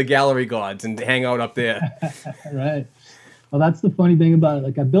go up to the gallery gods and hang out up there. Right. Well, that's the funny thing about it.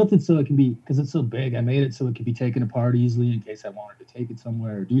 Like I built it so it can be, because it's so big, I made it so it could be taken apart easily in case I wanted to take it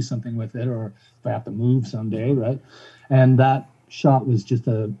somewhere or do something with it, or if I have to move someday, right? And that shot was just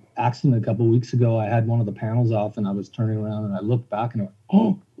a accident a couple of weeks ago. I had one of the panels off and I was turning around and I looked back and I went,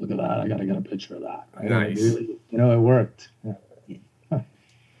 oh, look at that. I got to get a picture of that. Nice. Really, it worked. Yeah.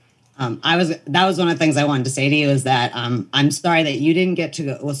 That was one of the things I wanted to say to you is that I'm sorry that you didn't get to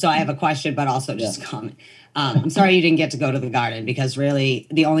go. Well, so I have a question, but also just a comment. I'm sorry you didn't get to go to the Garden, because really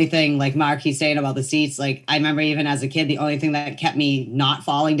the only thing, like Mark, he's saying about the seats, like I remember even as a kid, the only thing that kept me not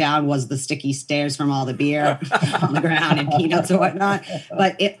falling down was the sticky stairs from all the beer on the ground and peanuts or whatnot.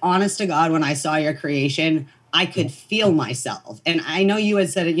 But honest to God, when I saw your creation, I could feel myself. And I know you had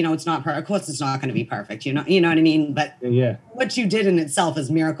said it, it's not perfect. Of course, it's not going to be perfect. You know what I mean? But what you did in itself is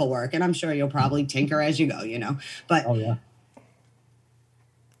miracle work. And I'm sure you'll probably tinker as you go, But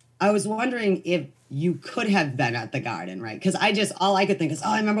I was wondering if you could have been at the Garden, right? Because all I could think is,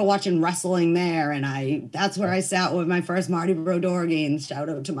 I remember watching wrestling there. And that's where I sat with my first Marty Brodeur games. Shout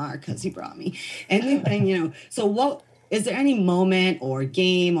out to Mark because he brought me. Anything, So what... Is there any moment or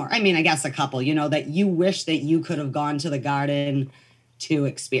game, or I guess a couple, that you wish that you could have gone to the Garden to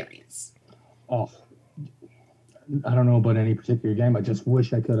experience? Oh, I don't know about any particular game. I just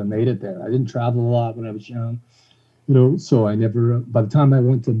wish I could have made it there. I didn't travel a lot when I was young, so I never, by the time I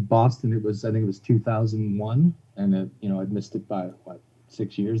went to Boston, I think it was 2001. And, I'd missed it by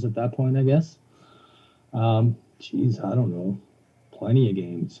 6 years at that point, I guess. I don't know. Plenty of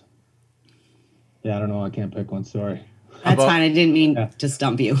games. Yeah, I don't know. I can't pick one. Sorry. That's fine. I didn't mean to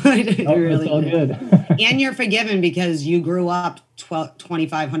stump you. It's all good. And you're forgiven because you grew up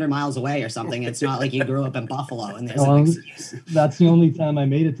 2,500 miles away or something. It's not like you grew up in Buffalo and there's an excuse. That's the only time I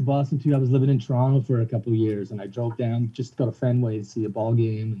made it to Boston, too. I was living in Toronto for a couple of years, and I drove down just to go to Fenway to see a ball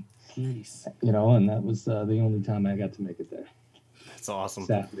game. Nice. And that was the only time I got to make it there. That's awesome.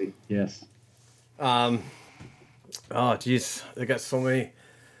 Sadly, yes. Oh, geez. They got so many.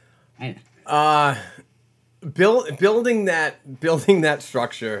 I know. building that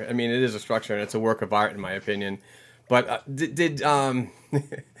structure. I mean, it is a structure and it's a work of art in my opinion. But did and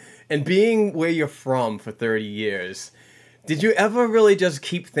being where you're from for 30 years, did you ever really just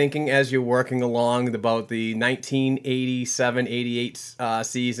keep thinking as you're working along about the 1987-88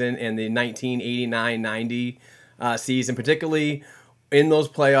 season and the 1989-90 season, particularly in those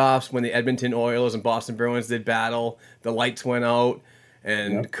playoffs when the Edmonton Oilers and Boston Bruins did battle, the lights went out,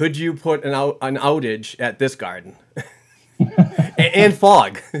 and could you put an outage at this Garden? and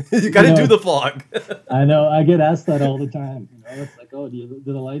fog. You got to do the fog. I know. I get asked that all the time. It's like, oh, do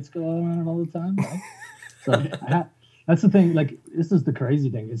the lights go on all the time? Right? So that's the thing. Like, this is the crazy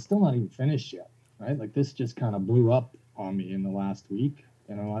thing. It's still not even finished yet, right? Like, this just kind of blew up on me in the last week.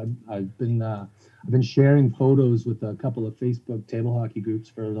 I've been sharing photos with a couple of Facebook table hockey groups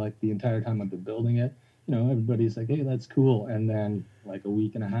for like the entire time I've been building it. Everybody's like, hey, that's cool. And then like a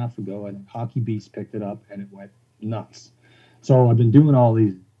week and a half ago, I think Hockey Beast picked it up and it went nuts. So I've been doing all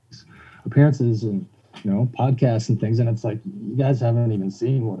these appearances and, podcasts and things. And it's like, you guys haven't even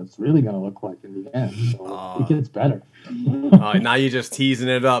seen what it's really going to look like in the end. So it gets better. Now you're just teasing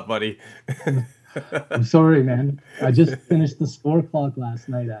it up, buddy. I'm sorry, man. I just finished the score clock last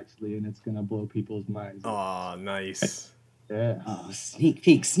night, actually, and it's going to blow people's minds. Oh, nice. Yeah. Oh, sneak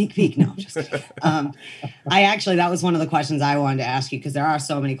peek. No, just kidding. That was one of the questions I wanted to ask you because there are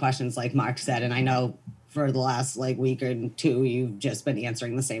so many questions, like Mark said, and I know for the last week or two, you've just been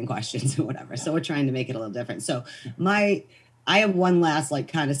answering the same questions or whatever. So we're trying to make it a little different. So I have one last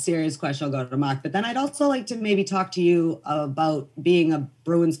kind of serious question. I'll go to Mark, but then I'd also like to maybe talk to you about being a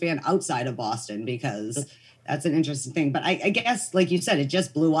Bruins fan outside of Boston, because that's an interesting thing. But I guess, like you said, it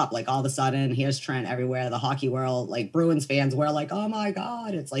just blew up all of a sudden. Here's Trent everywhere, the hockey world, Bruins fans were like, oh my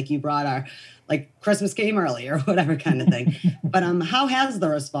God, it's like you brought our Christmas game early or whatever kind of thing. But how has the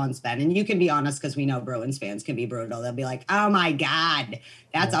response been? And you can be honest, because we know Bruins fans can be brutal. They'll be like, oh my God,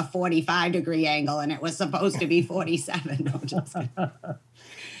 that's a 45-degree angle and it was supposed to be 47. No, just kidding.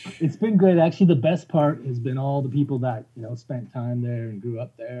 It's been great. Actually, the best part has been all the people that, spent time there and grew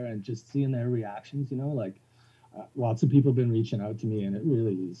up there and just seeing their reactions, lots of people have been reaching out to me, and it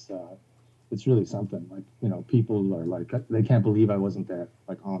really is, it's really something. People are like, they can't believe I wasn't there,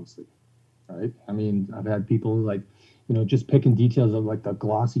 honestly. Right. I mean, I've had people just picking details of the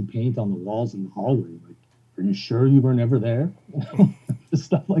glossy paint on the walls in the hallway. Are you sure you were never there? Just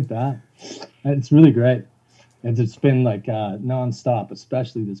stuff like that. And it's really great. And it's been nonstop,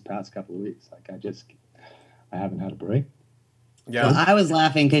 especially this past couple of weeks. I haven't had a break. Yeah. Well, I was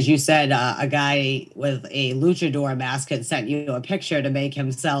laughing because you said a guy with a luchador mask had sent you a picture to make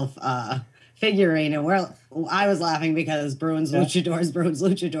himself figurine, and I was laughing because Bruins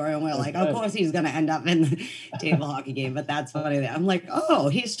luchador, and we're like, of course he's going to end up in the table hockey game. But that's funny. I'm like, oh,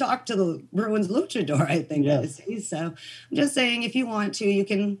 he's talked to the Bruins luchador, I think. Yes. So I'm just saying, if you want to, you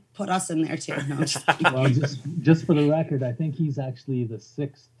can put us in there too. No, well, just for the record, I think he's actually the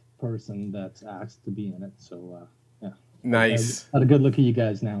 6th person that's asked to be in it. So nice. Had a good look at you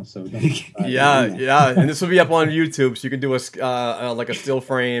guys now, so yeah, and this will be up on YouTube, so you can do a still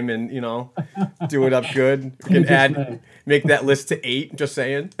frame and do it up good. You can make that list to 8. Just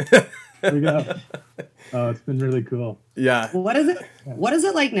saying. There we go. Oh, it's been really cool. Yeah. What is it? What is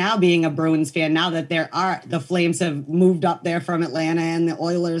it like now being a Bruins fan? Now that the Flames have moved up there from Atlanta, and the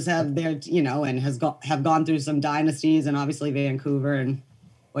Oilers have their and have gone through some dynasties, and obviously Vancouver and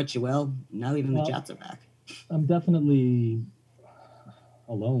what you will. Now even the Jets are back. I'm definitely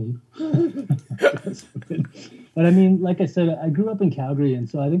alone. But I mean, like I said, I grew up in Calgary, and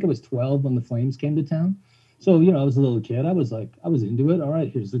so I think I was 12 when the Flames came to town. So, I was a little kid. I was into it. All right,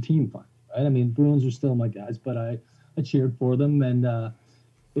 here's the team fine, right? I mean, Bruins are still my guys, but I cheered for them, and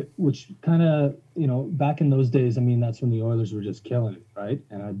which kind of, back in those days, I mean, that's when the Oilers were just killing it, right?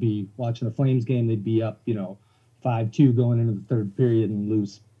 And I'd be watching a Flames game, they'd be up, 5-2 going into the third period and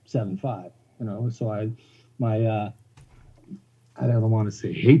lose 7-5, so I don't want to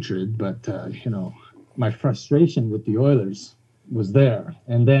say hatred, but, my frustration with the Oilers was there.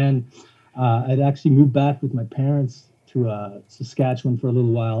 And then I'd actually moved back with my parents to Saskatchewan for a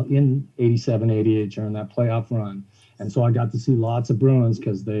little while in 87-88 during that playoff run. And so I got to see lots of Bruins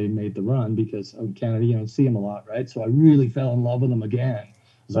because they made the run, because out in Canada, you don't see them a lot, right? So I really fell in love with them again,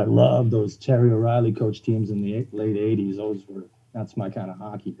 because I loved those Terry O'Reilly coach teams in the late 80s. That's my kind of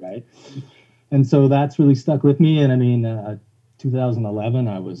hockey, right? And so that's really stuck with me. And I mean, 2011,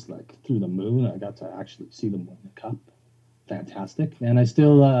 I was through the moon. I got to actually see them win the cup. Fantastic. And I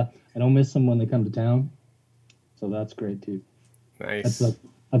still, I don't miss them when they come to town. So that's great too. Nice.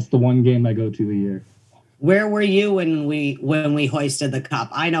 That's the one game I go to a year. Where were you when we hoisted the cup?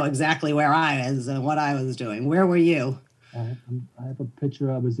 I know exactly where I was and what I was doing. Where were you? I have a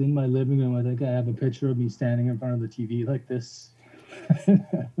picture. I was in my living room. I think I have a picture of me standing in front of the TV like this.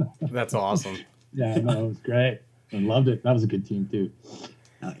 That's awesome. Yeah, no, it was great. I loved it. That was a good team too.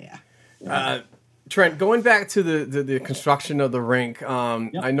 Oh yeah. Trent, going back to the construction of the rink,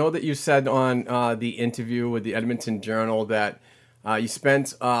 I know that you said on the interview with the Edmonton Journal that you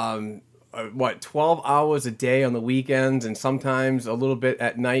spent 12 hours a day on the weekends and sometimes a little bit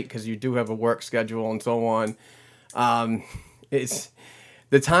at night because you do have a work schedule and so on. It's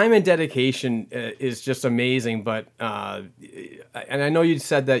the time and dedication is just amazing, but and I know you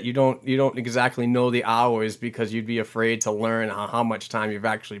said that you don't exactly know the hours because you'd be afraid to learn how much time you've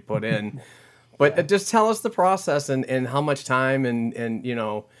actually put in. But just tell us the process and how much time and you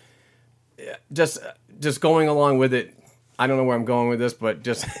know, just going along with it. I don't know where I'm going with this, but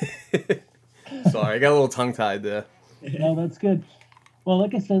just sorry, I got a little tongue-tied there. No, that's good. Well,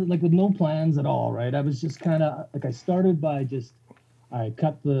 like I said, like with no plans at all, right? I was just kind of like, I started by I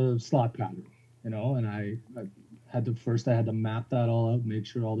cut the slot pattern, you know, and I had to map that all out, make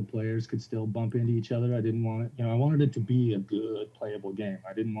sure all the players could still bump into each other. I didn't want it, you know, I wanted it to be a good playable game.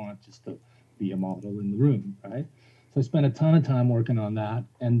 I didn't want it just to be a model in the room, right? So I spent a ton of time working on that.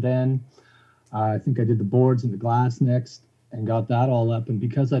 And then I think I did the boards and the glass next and got that all up. And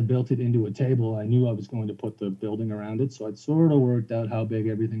because I built it into a table, I knew I was going to put the building around it. So I'd sort of worked out how big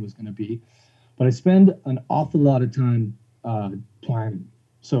everything was going to be. But I spend an awful lot of time planning.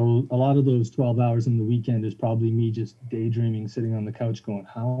 So a lot of those 12 hours in the weekend is probably me just daydreaming, sitting on the couch going,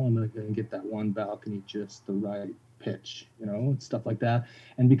 how am I going to get that one balcony just the right pitch, you know, and stuff like that.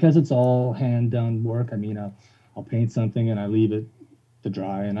 And because it's all hand done work, I mean, I'll paint something and I leave it to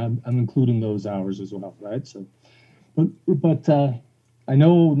dry, and I'm including those hours as well, right? So, but I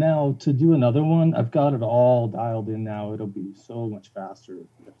know now to do another one, I've got it all dialed in now. It'll be so much faster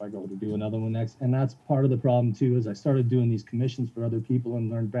if I go to do another one next. And that's part of the problem too, is I started doing these commissions for other people and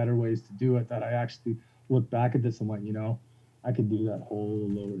learned better ways to do it, that I actually look back at this and went, you know, I could do that whole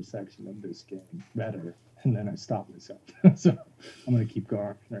lower section of this game better. And then I stopped myself. So I'm going to keep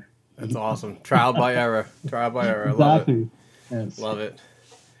going there. That's awesome. Trial by error. Trial by error. I Exactly. love it. Yes. Love it.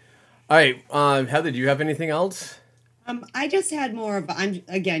 All right. Heather, do you have anything else? I just had more of,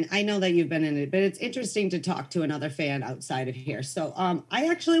 I know that you've been in it, but it's interesting to talk to another fan outside of here. So I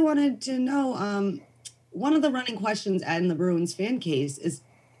actually wanted to know, one of the running questions in the Bruins fan case is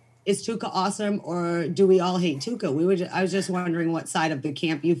Tuukka awesome, or do we all hate Tuukka? I was just wondering what side of the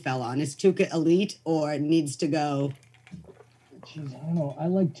camp you fell on. Is Tuukka elite or needs to go? Jeez, I don't know. I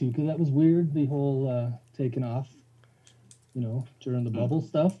like Tuukka. That was weird, the whole taking off, you know, during the bubble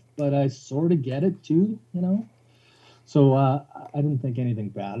stuff. But I sort of get it too, you know. So I didn't think anything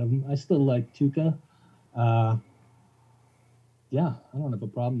bad of him. I still like Tuukka. Yeah, I don't have a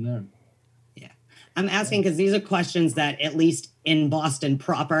problem there. Yeah. I'm asking because these are questions that at least in Boston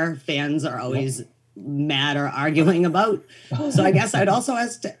proper fans are always mad or arguing about. So I guess I'd also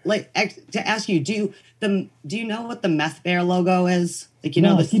ask to ask you, do you know what the Meth Bear logo is? Like, you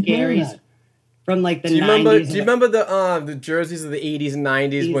know, the scaries from like the 90s. Do you remember the jerseys of the 80s and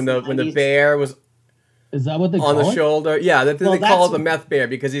 90s when the bear was Is that what they on call the it? shoulder? Yeah, they call it the Meth Bear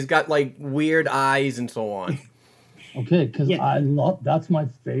because he's got like weird eyes and so on. Okay, because that's my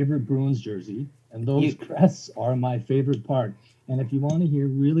favorite Bruins jersey, and those crests are my favorite part. And if you want to hear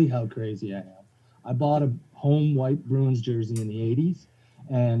really how crazy I am, I bought a home white Bruins jersey in the 80s,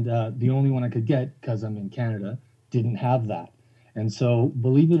 and the only one I could get, because I'm in Canada, didn't have that. And so,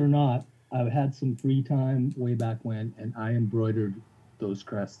 believe it or not, I've had some free time way back when, and I embroidered those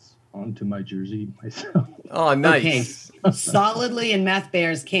crests onto my jersey myself. Oh, nice. Okay. Solidly in Meth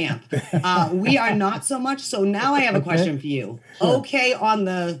Bear's camp. We are not so much. So now I have a question for you. Sure. Okay, on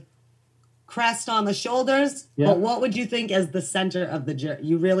the crest on the shoulders, but what would you think as the center of the jersey?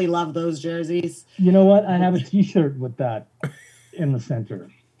 You really love those jerseys? You know what? I have a T-shirt with that in the center.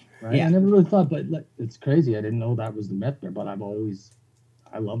 Right? Yeah. I never really thought, but it's crazy. I didn't know that was the Meth Bear, but I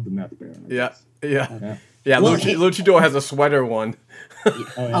love the Meth Bear. Yeah, Well, Luchador has a sweater one.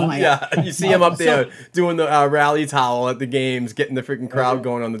 Oh my God. Yeah, you see him up there doing the rally towel at the games, getting the freaking crowd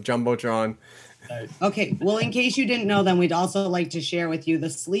going on the Jumbotron. Okay, well, in case you didn't know, then we'd also like to share with you the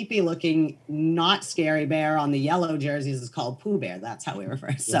sleepy-looking, not scary bear on the yellow jerseys is called Pooh Bear. That's how we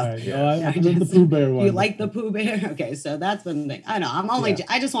refer. So, I did the Pooh Bear one. You like the Pooh Bear? Okay, so that's the thing. I know.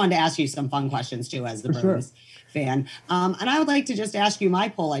 I just wanted to ask you some fun questions too, as the Bruins fan. And I would like to just ask you my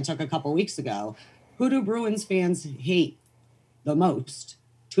poll I took a couple weeks ago. Who do Bruins fans hate the most?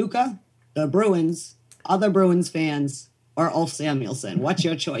 Tuukka, the Bruins, other Bruins fans, or Ulf Samuelsson? What's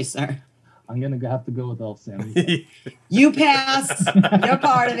your choice, sir? I'm going to have to go with all Sammy. You passed. You're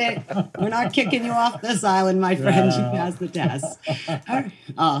part of it. We're not kicking you off this island, my friend. You passed the test.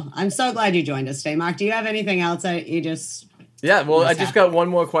 Oh, I'm so glad you joined us today. Mark, do you have anything else that you just... Yeah, well, I just got one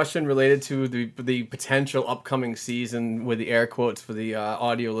more question related to the potential upcoming season with the air quotes for the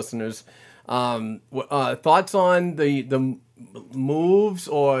audio listeners. Thoughts on the moves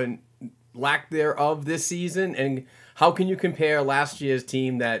or lack thereof this season, and how can you compare last year's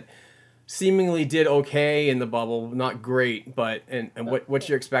team that seemingly did okay in the bubble, not great, but and what's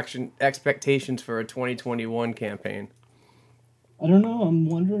your expectations for a 2021 campaign? I don't know. I'm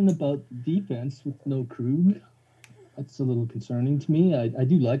wondering about defense with no Krug. That's a little concerning to me. I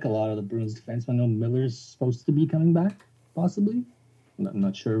do like a lot of the Bruins defense. I know Miller's supposed to be coming back, possibly. I'm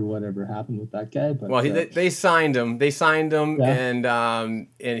not sure whatever happened with that guy, but well, they signed him. They signed him, yeah.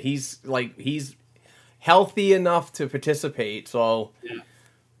 and he's healthy enough to participate. So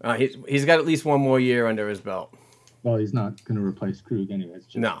he's got at least one more year under his belt. Well, he's not going to replace Krug anyways.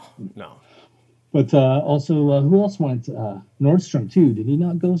 No. But also, who else went? Nordstrom too. Did he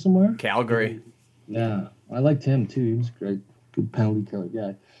not go somewhere? Calgary. Yeah, I liked him too. He was great, good penalty killer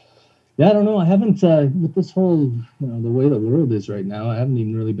guy. Yeah, I don't know. I haven't with this whole, the way the world is right now. I haven't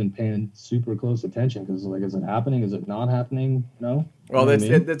even really been paying super close attention because, is it happening? Is it not happening? No. Well,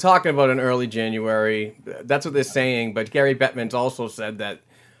 they're talking about an early January. That's what they're saying. But Gary Bettman's also said that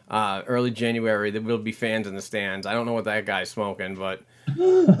early January there will be fans in the stands. I don't know what that guy's smoking, but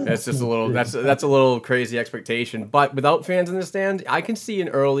that's just a little. That's a little crazy expectation. But without fans in the stands, I can see an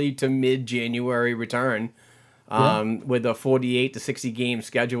early to mid-January return with a 48 to 60 game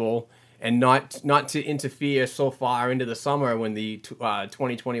schedule. And not to interfere so far into the summer when the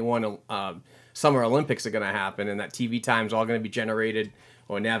 2021 Summer Olympics are going to happen, and that TV time is all going to be generated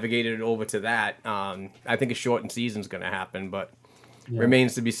or navigated over to that. I think a shortened season is going to happen, but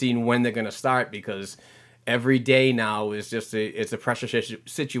remains to be seen when they're going to start, because every day now is just it's a pressure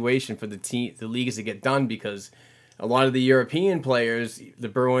situation for the leagues to get done, because a lot of the European players, the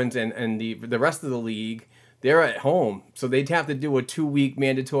Bruins and the rest of the league, they're at home, so they'd have to do a 2-week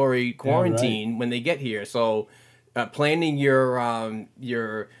mandatory quarantine when they get here. So, planning your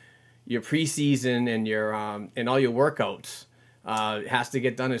preseason and your and all your workouts has to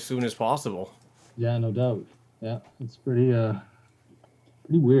get done as soon as possible. Yeah, no doubt. Yeah, it's pretty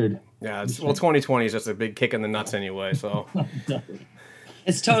weird. Yeah, 2020 is just a big kick in the nuts anyway. So.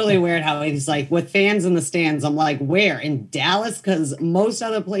 It's totally weird how he's like, with fans in the stands, I'm like, where? In Dallas? Because most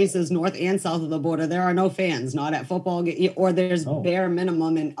other places, north and south of the border, there are no fans, not at football, or there's bare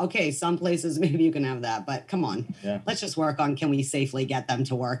minimum. And okay, some places maybe you can have that, but come on. Yeah. Let's just work on, can we safely get them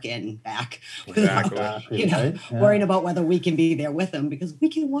to work and back? Exactly. Worrying about whether we can be there with them, because we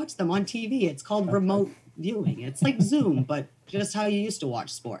can watch them on TV. It's called remote viewing. It's like Zoom, but just how you used to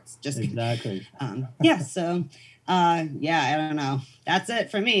watch sports. Just exactly. So... I don't know. That's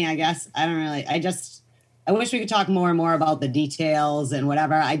it for me, I guess. I wish we could talk more and more about the details and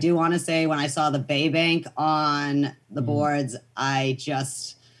whatever. I do want to say, when I saw the Bay Bank on the boards,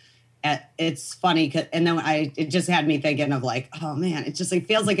 it's funny. And then it just had me thinking of like, oh man, it just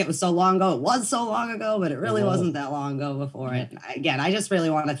feels like it was so long ago. It was so long ago, but it really wasn't that long ago before it. Again, I just really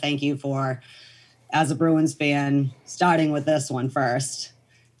want to thank you for, as a Bruins fan, starting with this one first.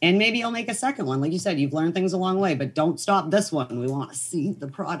 And maybe you'll make a second one. Like you said, you've learned things along the way, but don't stop this one. We want to see the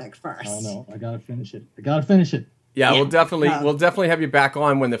product first. Oh, no. I got to finish it. Yeah, we'll definitely have you back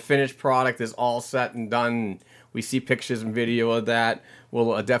on when the finished product is all set and done. We see pictures and video of that.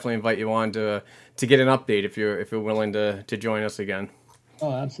 We'll definitely invite you on to get an update if you're willing to join us again.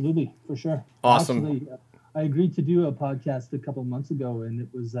 Oh, absolutely. For sure. Awesome. Actually, I agreed to do a podcast a couple months ago, and it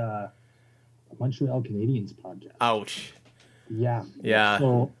was a Montreal Canadiens podcast. Ouch. Yeah.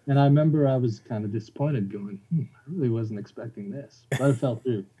 So, and I remember I was kind of disappointed, going, I really wasn't expecting this, but it fell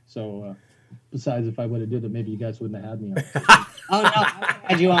through. So, besides, if I would have did it, maybe you guys wouldn't have had me on. Oh no, I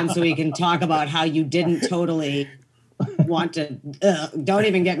had you on so we can talk about how you didn't totally want to. Don't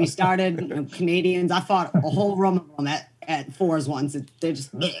even get me started. Canadians, I fought a whole room of them at fours once. They're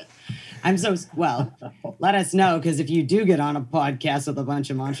just. I'm so well. Let us know, because if you do get on a podcast with a bunch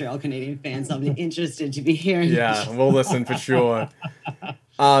of Montreal Canadian fans, I'll be interested to be hearing. Yeah, we'll listen for sure.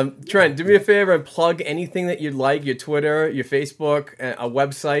 Trent, do me a favor and plug anything that you'd like: your Twitter, your Facebook, a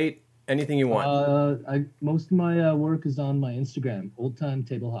website, anything you want. Most of my work is on my Instagram, Old Time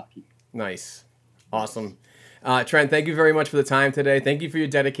Table Hockey. Nice, awesome. Trent, thank you very much for the time today. Thank you for your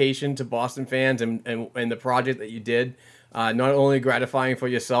dedication to Boston fans and the project that you did. Not only gratifying for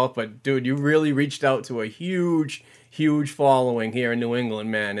yourself, but dude, you really reached out to a huge, huge following here in New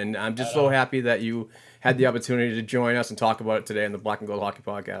England, man. And I'm just so happy that you had the opportunity to join us and talk about it today on the Black and Gold Hockey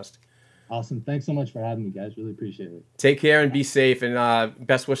Podcast. Awesome. Thanks so much for having me, guys. Really appreciate it. Take care and be safe, and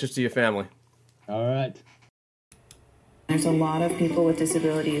best wishes to your family. All right. There's a lot of people with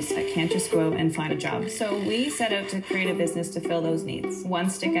disabilities that can't just go out and find a job. So we set out to create a business to fill those needs, one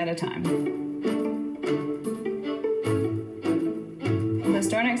stick at a time. The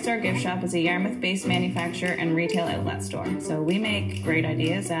Store Next Door Gift Shop is a Yarmouth-based manufacturer and retail outlet store. So we make great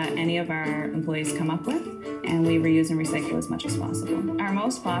ideas that any of our employees come up with, and we reuse and recycle as much as possible. Our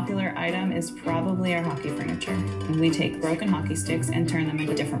most popular item is probably our hockey furniture. We take broken hockey sticks and turn them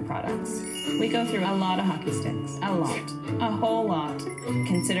into different products. We go through a lot of hockey sticks, a whole lot.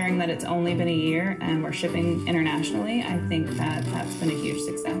 Considering that it's only been a year and we're shipping internationally, I think that that's been a huge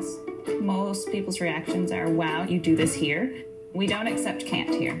success. Most people's reactions are, wow, you do this here? We don't accept can't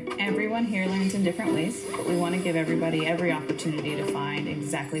here. Everyone here learns in different ways, but we want to give everybody every opportunity to find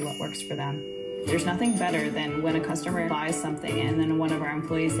exactly what works for them. There's nothing better than when a customer buys something and then one of our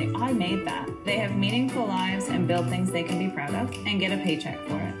employees say, I made that. They have meaningful lives and build things they can be proud of and get a paycheck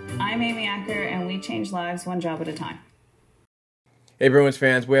for it. I'm Amy Acker, and we change lives one job at a time. Hey, Bruins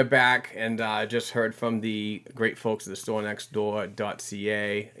fans, we're back, and just heard from the great folks at the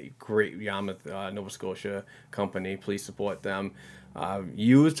StoreNextDoor.ca, a great Yarmouth, Nova Scotia company. Please support them.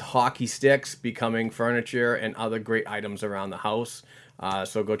 Used hockey sticks becoming furniture and other great items around the house.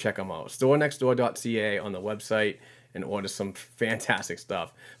 So go check them out. StoreNextDoor.ca on the website and order some fantastic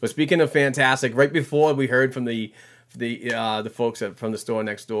stuff. But speaking of fantastic, right before we heard from the folks from the Store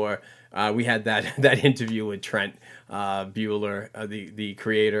Next Door, we had that interview with Trent Buhler, the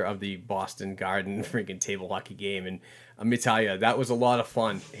creator of the Boston Garden freaking table hockey game, and let me tell you, that was a lot of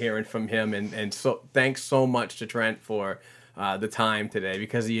fun hearing from him. And so thanks so much to Trent for the time today,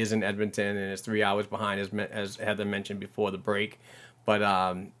 because he is in Edmonton and is 3 hours behind, as Heather mentioned before the break. But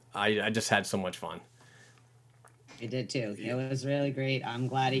I just had so much fun. I did too. It was really great. I'm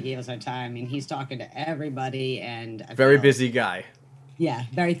glad he gave us our time. I mean, he's talking to everybody, and very busy guy. Yeah,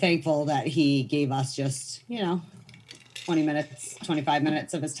 very thankful that he gave us just 20 minutes, 25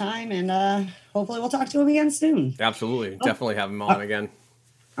 minutes of his time, and hopefully we'll talk to him again soon. Absolutely, definitely have him on again.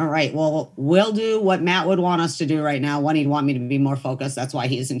 All right. Well, we'll do what Matt would want us to do right now. One, he'd want me to be more focused. That's why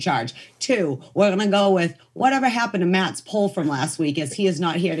he's in charge. Two, we're going to go with whatever happened to Matt's poll from last week, as he is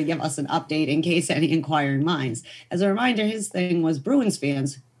not here to give us an update in case any inquiring minds. As a reminder, his thing was Bruins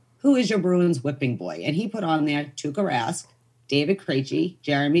fans, who is your Bruins whipping boy? And he put on there Tuukka Rask, David Krejci,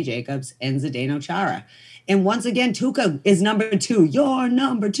 Jeremy Jacobs, and Zdeno Chara. And once again, Tuukka is number 2. You're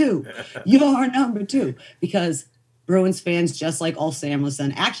number 2. You're number 2. Because Bruins fans, just like Ulf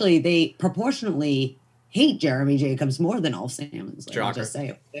Samuelsson, actually, they proportionately hate Jeremy Jacobs more than Ulf Samuelsson. I'll just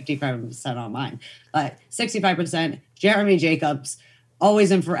say 55% on mine. But 65%, Jeremy Jacobs,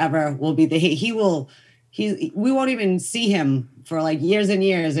 always and forever, will be the hate. We won't even see him for like years and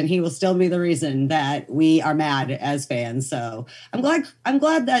years, and he will still be the reason that we are mad as fans. So I'm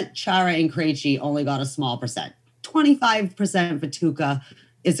glad that Chara and Krejci only got a small percent. 25% for Tuukka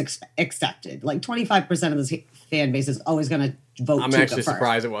is accepted. Like 25% of this fan base is always going to vote I'm Tuukka actually first.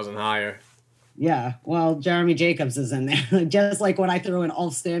 surprised it wasn't higher. Yeah, well, Jeremy Jacobs is in there. Just like when I threw in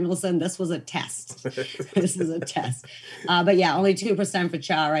Ulf Samuelsson, this was a test. This is a test. But yeah, only 2% for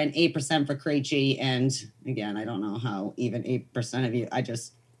Chara and 8% for Krejci. And again, I don't know how even 8% of you, I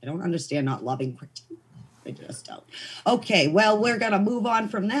don't understand not loving Krejci. I just don't. Okay, well, we're going to move on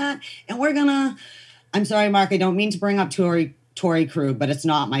from that. And I'm sorry, Mark, I don't mean to bring up Torrey Krug, but it's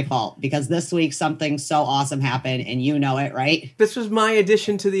not my fault, because this week something so awesome happened, and you know it, right? This was my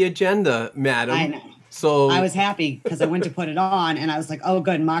addition to the agenda, madam. I know. So I was happy because I went to put it on, and I was like, oh,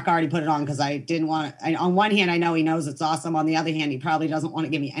 good, Mark already put it on, because I didn't want to. On one hand, I know he knows it's awesome. On the other hand, he probably doesn't want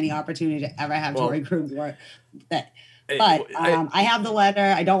to give me any opportunity to ever have Torrey Krug work. But I have the letter.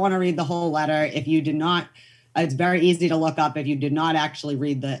 I don't want to read the whole letter. If you did not, it's very easy to look up if you did not actually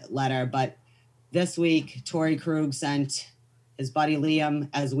read the letter. But this week, Torrey Krug sent his buddy Liam,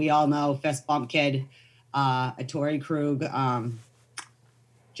 as we all know, fist bump kid, a Torrey Krug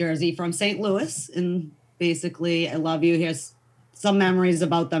jersey from St. Louis. And basically, I love you. Here's some memories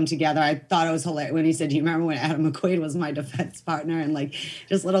about them together. I thought it was hilarious when he said, do you remember when Adam McQuaid was my defense partner? And like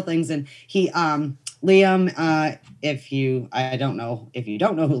just little things. And he, Liam, I don't know if you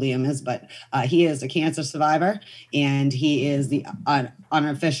don't know who Liam is, but he is a cancer survivor, and he is the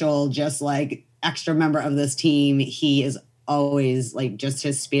unofficial, just like extra member of this team. He is always like just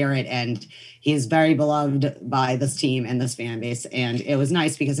his spirit, and he is very beloved by this team and this fan base. And it was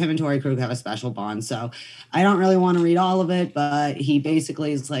nice because him and Torrey Krug have a special bond. So I don't really want to read all of it, but he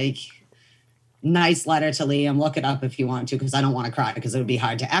basically is like, nice letter to Liam. Look it up if you want to, because I don't want to cry, because it would be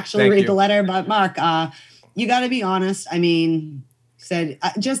hard to actually read the letter. But Mark, you got to be honest. I mean, said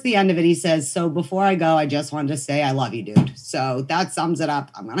just the end of it. He says, "So before I go, I just wanted to say I love you, dude." So that sums it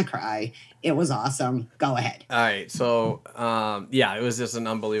up. I'm gonna cry. It was awesome. Go ahead. All right. So, yeah, it was just an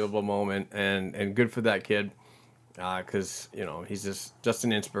unbelievable moment, and good for that kid, because he's just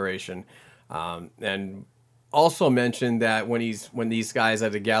an inspiration, and also mentioned that when these guys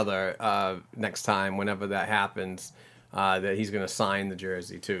are together next time, whenever that happens, that he's going to sign the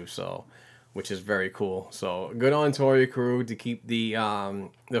jersey too. So, which is very cool. So good on Torrey Crew to keep the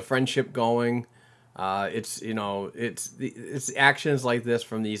friendship going. It's actions like this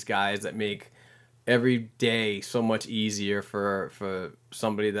from these guys that make every day so much easier for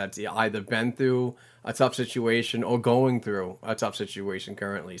somebody that's either been through a tough situation or going through a tough situation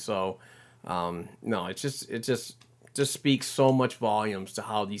currently. So no, it just speaks so much volumes to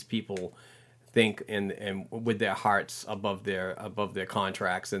how these people think and with their hearts above their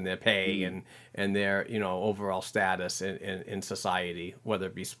contracts and their pay and their overall status in society, whether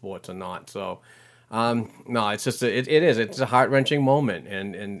it be sports or not. So no, it's just it's a heart-wrenching moment,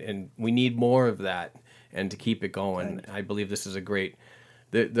 and we need more of that and to keep it going. Good. I believe this is a great.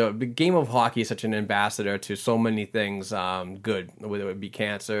 The game of hockey is such an ambassador to so many things good, whether it be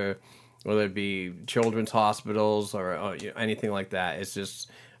cancer, whether it be children's hospitals or anything like that. It's just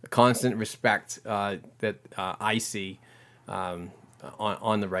a constant respect that I see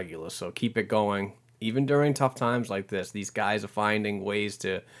on the regular. So keep it going. Even during tough times like this, these guys are finding ways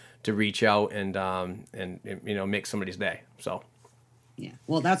to reach out and make somebody's day. So. Yeah.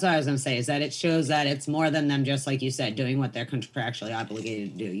 Well, that's what I was going to say, is that it shows that it's more than them just, like you said, doing what they're contractually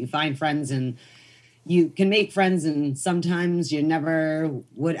obligated to do. You find friends and you can make friends, and sometimes you never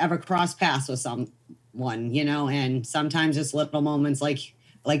would ever cross paths with someone, and sometimes it's little moments like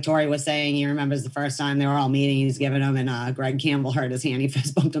Tori was saying, he remembers the first time they were all meeting, he's giving them, and Greg Campbell hurt his hand. He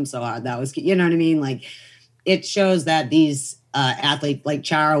fist bumped him so hard. That was, you know what I mean? Like, it shows that these athletes, like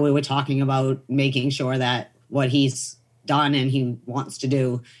Chara, we were talking about making sure that what he's done and he wants to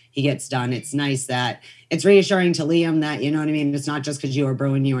do, he gets done. It's nice that it's reassuring to Liam that, you know what I mean? It's not just because you were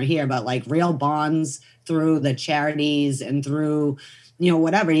Bruin, you were here, but like real bonds through the charities and through,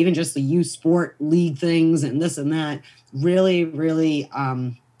 whatever, even just the youth sport league things and this and that, really, really,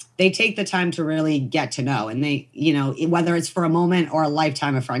 they take the time to really get to know. And they, whether it's for a moment or a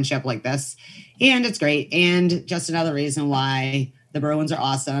lifetime of friendship like this, and it's great. And just another reason why the Bruins are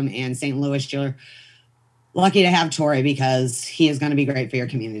awesome, and St. Louis, you're lucky to have Torrey, because he is going to be great for your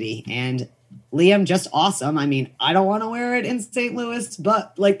community. And Liam, just awesome. I mean, I don't want to wear it in St. Louis,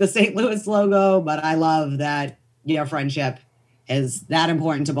 but like the St. Louis logo, but I love that your friendship is that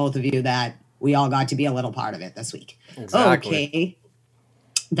important to both of you that we all got to be a little part of it this week. Exactly. Okay.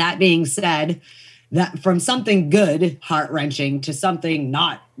 That being said, that from something good, heart-wrenching, to something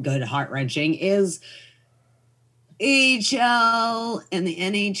not good, heart-wrenching is AHL and the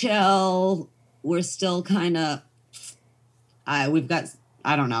NHL. We're still kind of, we've got,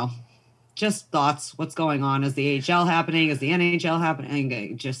 I don't know, just thoughts. What's going on? Is the AHL happening? Is the NHL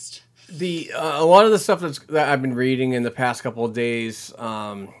happening? Just a lot of the stuff that I've been reading in the past couple of days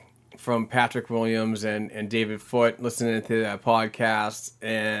from Patrick Williams and David Foote, listening to that podcast,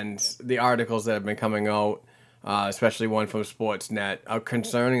 and the articles that have been coming out, especially one from Sportsnet,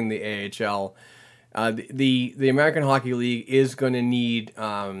 concerning the AHL. The American Hockey League is going to need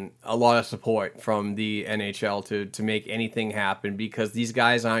a lot of support from the NHL to make anything happen, because these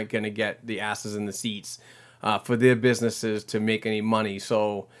guys aren't going to get the asses in the seats for their businesses to make any money.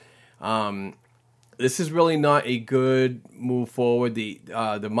 So this is really not a good move forward.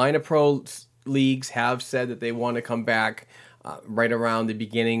 The minor pro leagues have said that they want to come back right around the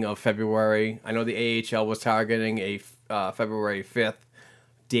beginning of February. I know the AHL was targeting a February 5th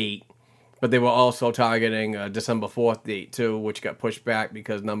date, but they were also targeting a December 4th date too, which got pushed back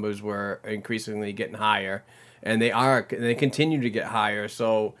because numbers were increasingly getting higher, and they continue to get higher.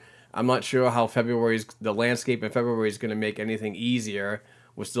 So I'm not sure how the landscape in February is going to make anything easier.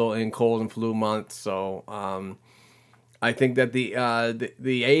 We're still in cold and flu months, so I think that the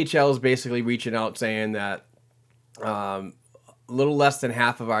AHL is basically reaching out saying that a little less than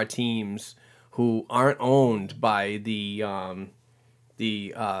half of our teams who aren't owned by the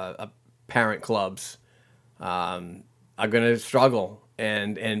parent clubs are going to struggle,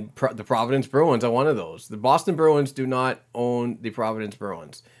 and the Providence Bruins are one of those. The Boston Bruins do not own the Providence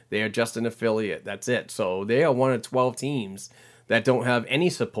Bruins. They are just an affiliate. That's it. So they are one of 12 teams that don't have any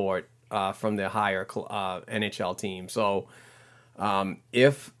support from their higher NHL team. So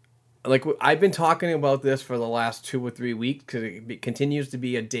if, like, I've been talking about this for the last 2 or 3 weeks, because it continues to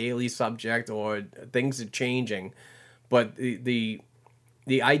be a daily subject, or things are changing, but the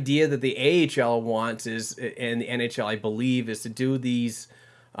the idea that the AHL wants is, and the NHL, I believe, is to do these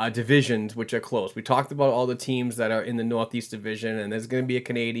divisions which are close. We talked about all the teams that are in the Northeast Division, and there's going to be a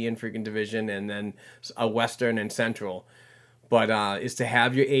Canadian freaking division, and then a Western and Central. But is to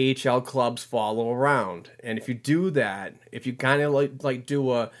have your AHL clubs follow around, and if you do that, if you kind of like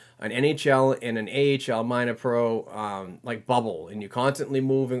do an NHL and an AHL minor pro like bubble, and you're constantly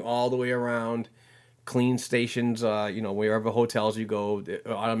moving all the way around, clean stations, wherever hotels you go, they're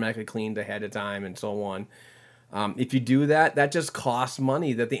automatically cleaned ahead of time, and so on. If you do that, that just costs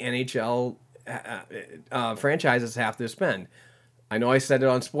money that the NHL franchises have to spend. I know I said it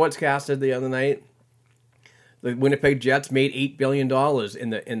on Sportscaster the other night. The Winnipeg Jets made $8 billion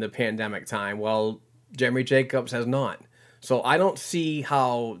in the pandemic time. Well, Jeremy Jacobs has not. So I don't see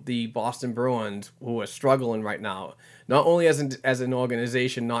how the Boston Bruins, who are struggling right now, not only as an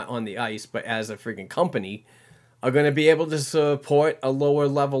organization not on the ice, but as a freaking company, are going to be able to support a lower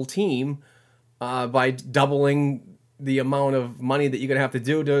level team by doubling the amount of money that you're going to have to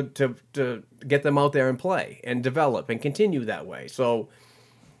do to get them out there and play and develop and continue that way. So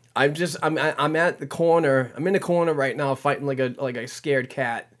I'm at the corner. I'm in the corner right now, fighting like a scared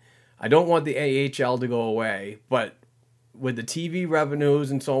cat. I don't want the AHL to go away, but with the TV revenues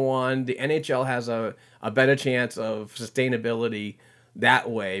and so on, the NHL has a better chance of sustainability that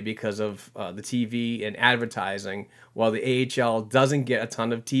way because of the TV and advertising. While the AHL doesn't get a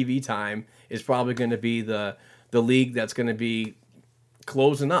ton of TV time, is probably going to be the league that's going to be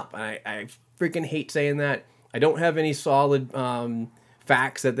closing up. I freaking hate saying that. I don't have any solid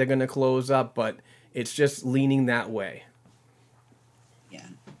facts that they're going to close up, but it's just leaning that way. Yeah.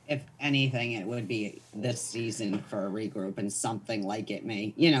 If anything, it would be this season for a regroup and something like it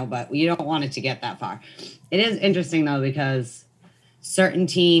may, but you don't want it to get that far. It is interesting, though, because certain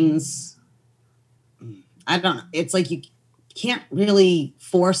teams, I don't know, it's like you can't really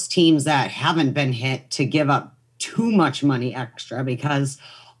force teams that haven't been hit to give up too much money extra because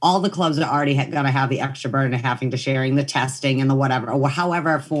all the clubs are already going to have the extra burden of having to sharing the testing and the whatever, or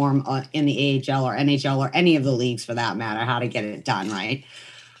however form in the AHL or NHL or any of the leagues for that matter, how to get it done, right?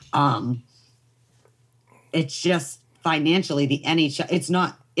 It's just financially the NHL, it's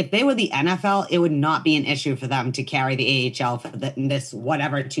not, if they were the NFL, it would not be an issue for them to carry the AHL for this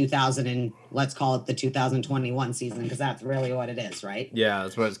whatever 2000 and let's call it the 2021 season, because that's really what it is, right? Yeah,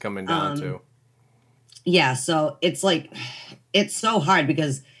 that's what it's coming down to. Yeah, so it's like, it's so hard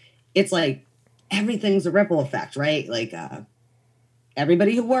because it's like everything's a ripple effect, right? Like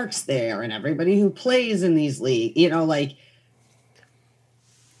everybody who works there and everybody who plays in these leagues,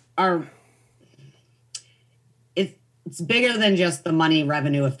 it's bigger than just the money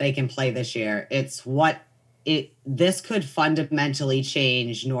revenue if they can play this year. It's this could fundamentally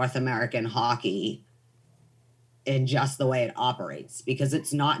change North American hockey in just the way it operates, because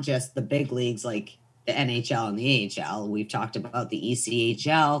it's not just the big leagues like the NHL and the AHL. We've talked about the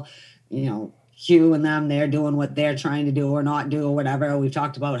ECHL, Hugh and them, they're doing what they're trying to do or not do or whatever. We've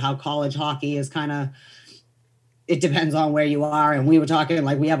talked about how college hockey is kind of, it depends on where you are. And we were talking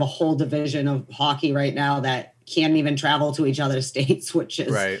like we have a whole division of hockey right now that can't even travel to each other's states, which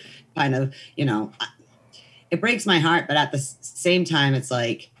is kind of, it breaks my heart. But at the same time, it's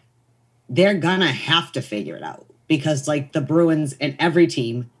like, they're going to have to figure it out. Because like the Bruins and every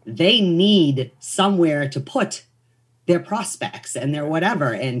team, they need somewhere to put their prospects and their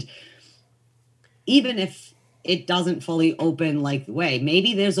whatever. And even if it doesn't fully open like the way,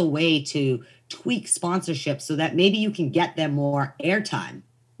 maybe there's a way to tweak sponsorship so that maybe you can get them more airtime.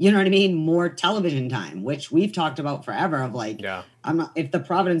 You know what I mean? More television time, which we've talked about forever of like, if the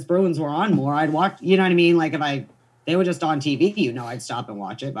Providence Bruins were on more, I'd watch, you know what I mean? Like if they were just on TV, I'd stop and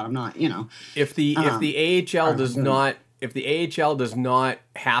watch it, but I'm not, If the AHL does not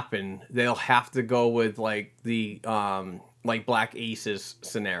happen, they'll have to go with like the like Black Aces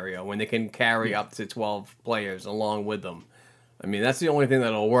scenario when they can carry up to 12 players along with them. I mean, that's the only thing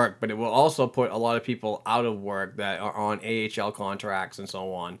that'll work, but it will also put a lot of people out of work that are on AHL contracts and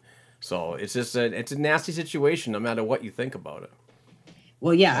so on. So it's just it's a nasty situation no matter what you think about it.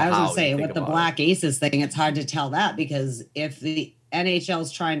 Well, yeah, I was going to say, with the Black Aces thing, it's hard to tell that, because if the NHL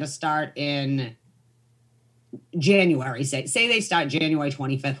is trying to start in January, say they start January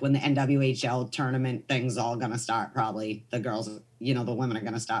 25th when the NWHL tournament thing's all going to start, probably the girls, the women are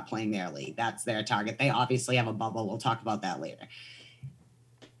going to start playing their league. That's their target. They obviously have a bubble. We'll talk about that later.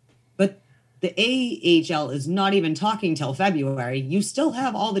 But the AHL is not even talking till February. You still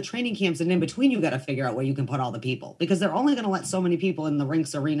have all the training camps, and in between, you got to figure out where you can put all the people, because they're only going to let so many people in the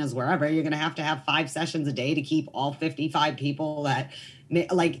rinks, arenas, wherever. You're going to have 5 sessions a day to keep all 55 people that,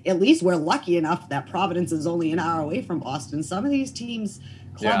 like, at least we're lucky enough that Providence is only an hour away from Boston. Some of these teams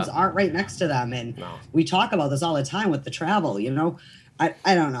clubs Yeah. aren't right next to them. And No. we talk about this all the time with the travel, you know.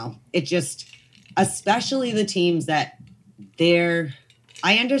 I don't know. It just, especially the teams that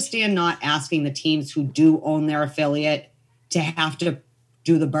I understand not asking the teams who do own their affiliate to have to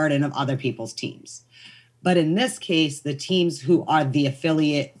do the burden of other people's teams. But in this case, the teams who are the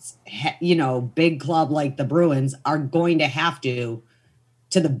affiliates, you know, big club like the Bruins are going to have to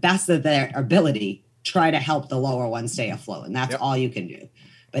the best of their ability, try to help the lower ones stay afloat. And that's all you can do.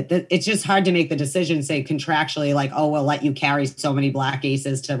 But it's just hard to make the decision, say contractually, like, oh, we'll let you carry so many Black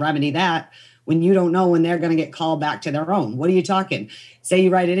Aces to remedy that when you don't know when they're going to get called back to their own. What are you talking? Say you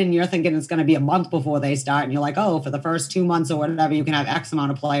write it in, you're thinking it's going to be a month before they start. And you're like, oh, for the first 2 months or whatever, you can have X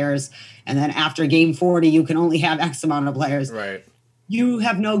amount of players. And then after game 40, you can only have X amount of players. Right. You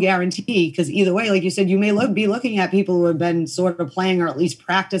have no guarantee because either way, like you said, you may be looking at people who have been sort of playing or at least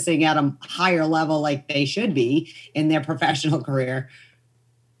practicing at a higher level like they should be in their professional career.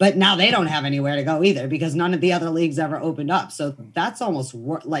 But now they don't have anywhere to go either because none of the other leagues ever opened up. So that's almost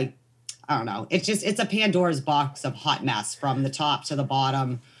like, I don't know. It's a Pandora's box of hot mess from the top to the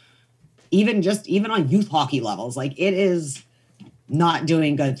bottom, even on youth hockey levels. Like it is not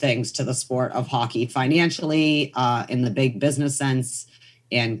doing good things to the sport of hockey financially, in the big business sense.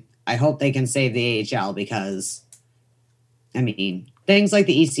 And I hope they can save the AHL because, I mean, things like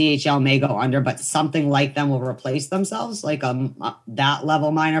the ECHL may go under, but something like them will replace themselves, like that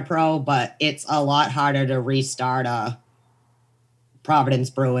level minor pro. But it's a lot harder to restart a Providence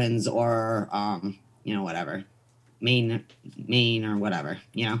Bruins or, you know, whatever, Maine or whatever,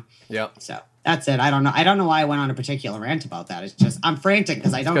 you know? Yeah. So that's it. I don't know why I went on a particular rant about that. It's just, I'm frantic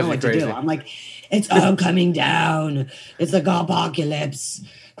because I don't know what to do. I'm like, it's all coming down. It's like apocalypse.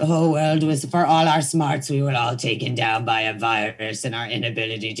 The whole world was, for all our smarts, we were all taken down by a virus and our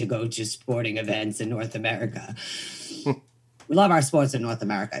inability to go to sporting events in North America. We love our sports in North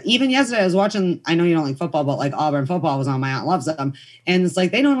America. Even yesterday, I was watching, I know you don't like football, but like Auburn football was on. My aunt loves them. And it's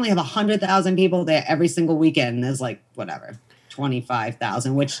like, they normally have 100,000 people there every single weekend. And there's like, whatever,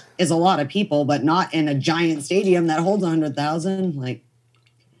 25,000, which is a lot of people, but not in a giant stadium that holds 100,000. Like,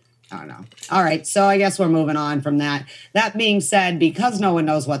 I don't know. All right. So I guess we're moving on from that. That being said, because no one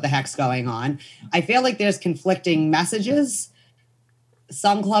knows what the heck's going on, I feel like there's conflicting messages.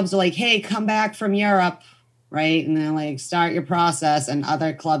 Some clubs are like, hey, come back from Europe. Right. And then like start your process. And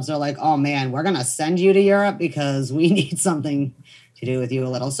other clubs are like, oh, man, we're going to send you to Europe because we need something to do with you a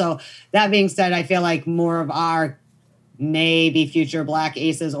little. So that being said, I feel like more of our maybe future Black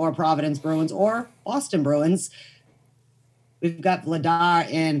Aces or Providence Bruins or Boston Bruins. We've got Vladar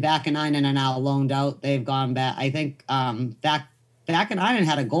and Vakanainen are now loaned out. They've gone back. I think Vakanainen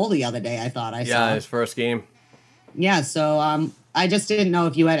had a goal the other day, I thought I saw. Yeah, his first game. Yeah, so I just didn't know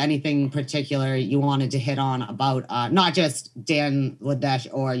if you had anything particular you wanted to hit on about not just Dan Ladesh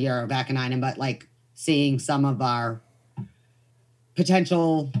or your Vakanainen, but like seeing some of our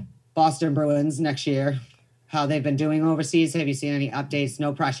potential Boston Bruins next year, how they've been doing overseas. Have you seen any updates?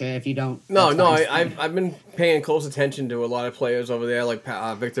 No pressure if you don't. No, I've been paying close attention to a lot of players over there, like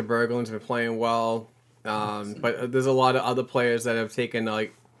Victor Berglund's been playing well, but there's a lot of other players that have taken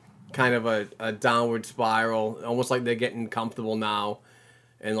like kind of a downward spiral, almost like they're getting comfortable now,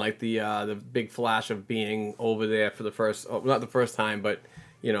 and like the big flash of being over there for the first, not the first time, but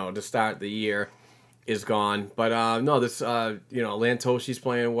you know, to start the year is gone. But no, this you know, Lantoshi's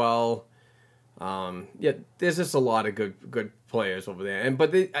playing well. Yeah, there's just a lot of good players over there,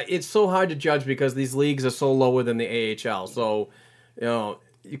 but it's so hard to judge because these leagues are so lower than the AHL. So you know,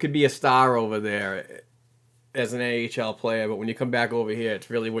 you could be a star over there as an AHL player, but when you come back over here, it's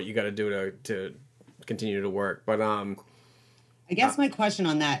really what you got to do to continue to work. But I guess my question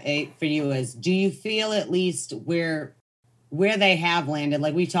on that for you is, do you feel at least where they have landed,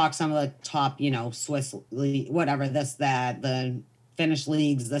 like we talked some of the top, you know, Swiss league, whatever, the Finnish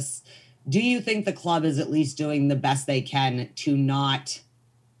leagues, do you think the club is at least doing the best they can to not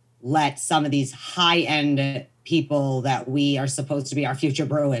let some of these high-end people that we are supposed to be our future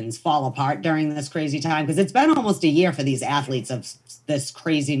Bruins fall apart during this crazy time? Because it's been almost a year for these athletes of this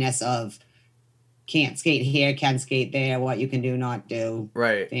craziness of can't skate here, can skate there, what you can do, not do.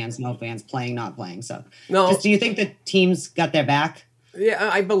 Right. Fans, no fans, playing, not playing. So no. Do you think the teams got their back? Yeah,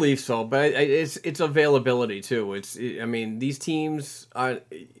 I believe so, but it's availability too. I mean, these teams I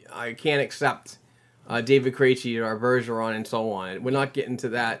can't accept David Krejci or Bergeron and so on. We're not getting to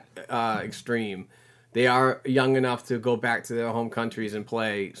that extreme. They are young enough to go back to their home countries and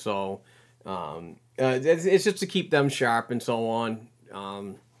play. So it's just to keep them sharp and so on.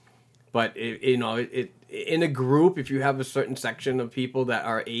 But you know, in a group, if you have a certain section of people that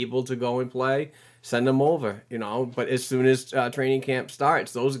are able to go and play, send them over, But as soon as training camp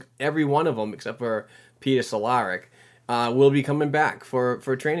starts, every one of them, except for Peter Solaric, will be coming back for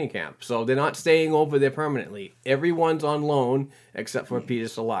training camp. So they're not staying over there permanently. Everyone's on loan except for Peter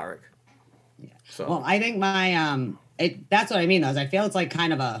Solaric. Yeah. So. Well, I think that's what I mean, though. Is I feel it's like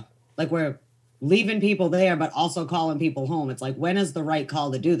kind of we're leaving people there, but also calling people home. It's like, when is the right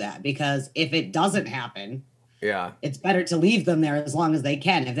call to do that? Because if it doesn't happen, yeah, it's better to leave them there as long as they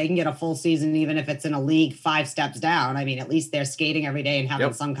can. If they can get a full season, even if it's in a league 5 steps down, I mean, at least they're skating every day and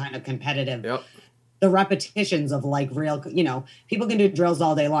having some kind of competitive. Yep. The repetitions of real, people can do drills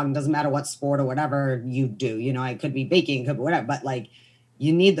all day long. It doesn't matter what sport or whatever you do. It could be baking, it could be whatever, but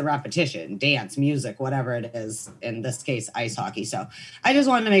you need the repetition, dance, music, whatever it is, in this case, ice hockey. So I just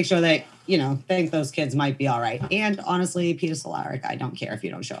wanted to make sure that, think those kids might be all right. And honestly, Peter Solaric, I don't care if you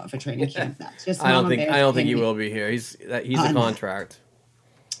don't show up for training camp. That's just I don't think he will be here. He's a contract.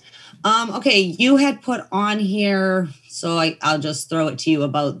 Okay, you had put on here, so I'll just throw it to you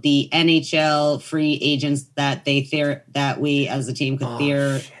about the NHL free agents that we as a team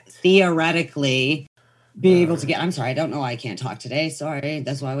could theoretically be able to get. I'm sorry, I don't know why I can't talk today. Sorry,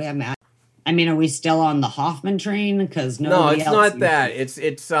 that's why we have Matt. I mean, are we still on the Hoffman train? Because no, it's not that.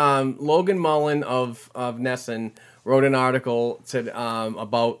 It's Logan Mullen of Nesson wrote an article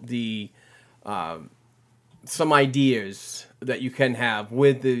about the some ideas that you can have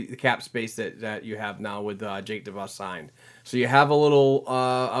with the cap space that you have now with Jake DeVos signed. So you have a little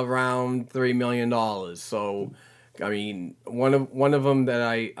around $3 million. So, I mean, one of them that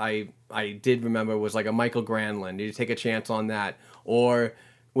I did remember was like a Michael Granlund. You take a chance on that. Or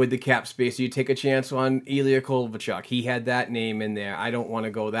with the cap space, you take a chance on Ilya Kovalchuk. He had that name in there. I don't want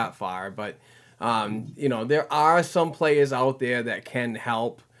to go that far. But, there are some players out there that can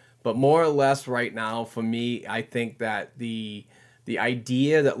help. But more or less right now, for me, I think that the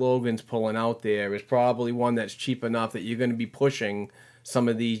idea that Logan's pulling out there is probably one that's cheap enough that you're going to be pushing some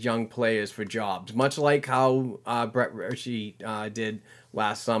of these young players for jobs. Much like how Brett Ritchie did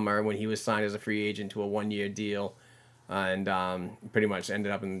last summer when he was signed as a free agent to a 1-year deal and pretty much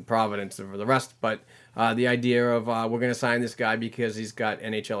ended up in Providence for the rest. But the idea of we're going to sign this guy because he's got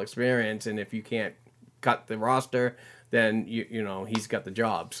NHL experience, and if you can't cut the roster, then he's got the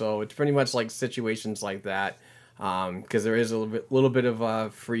job. So it's pretty much like situations like that, because there is a little bit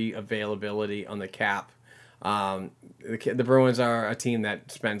of free availability on the cap. The Bruins are a team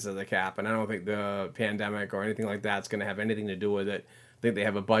that spends the cap, and I don't think the pandemic or anything like that is going to have anything to do with it. I think they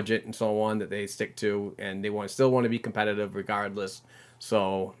have a budget and so on that they stick to, and they still want to be competitive regardless.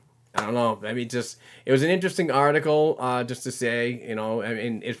 So I don't know. I mean, it was an interesting article, just to say, I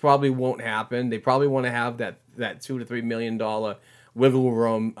mean, it probably won't happen. They probably want to have that $2 to $3 million wiggle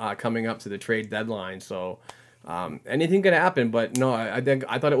room coming up to the trade deadline. So anything could happen. But no, I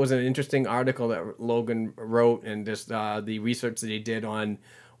thought it was an interesting article that Logan wrote, and just the research that he did on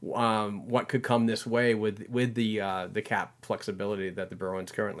what could come this way with the cap flexibility that the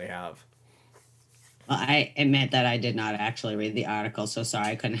Bruins currently have. Well, I admit that I did not actually read the article, so sorry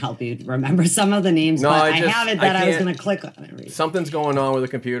I couldn't help you remember some of the names. No, but I have it that I was going to click on it. Something's going on with the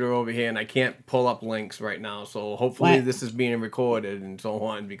computer over here, and I can't pull up links right now. So hopefully this is being recorded and so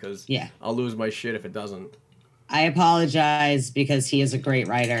on, because I'll lose my shit if it doesn't. I apologize, because he is a great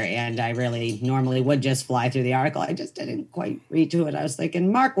writer, and I really normally would just fly through the article. I just didn't quite read to it. I was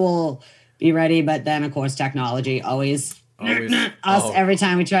thinking Mark will be ready, but then, of course, technology always every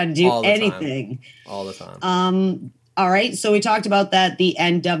time we try to do anything. All the time. All right. So we talked about that. The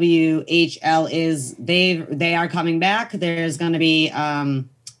NWHL they are coming back. There's going to be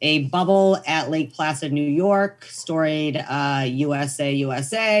a bubble at Lake Placid, New York, storied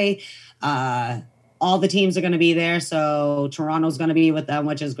USA. All the teams are going to be there. So Toronto's going to be with them,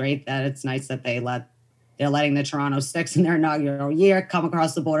 which is great. That it's nice that they're letting the Toronto Six in their inaugural year come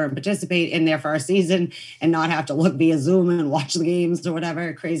across the border and participate in their first season and not have to look via Zoom and watch the games or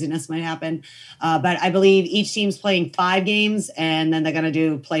whatever craziness might happen. But I believe each team's playing 5 games, and then they're going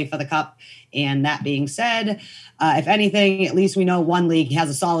to play for the cup. And that being said, if anything, at least we know one league has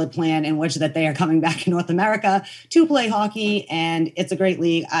a solid plan in which that they are coming back in North America to play hockey, and it's a great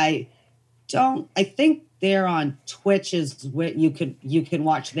league. I think they're on Twitch is what you can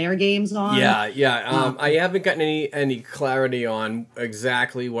watch their games on. Yeah. I haven't gotten any clarity on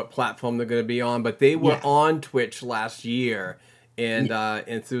exactly what platform they're going to be on, but they were on Twitch last year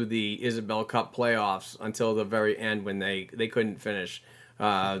and through the Isabel Cup playoffs until the very end when they couldn't finish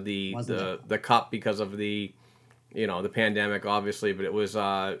the cup because of the pandemic, obviously, but it was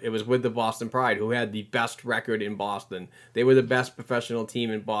with the Boston Pride, who had the best record in Boston. They were the best professional team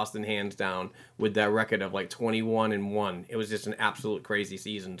in Boston, hands down, with that record of like 21-1. It was just an absolute crazy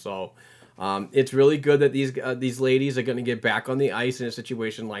season. So It's really good that these ladies are going to get back on the ice in a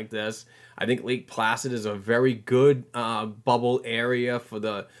situation like this. I think Lake Placid is a very good bubble area for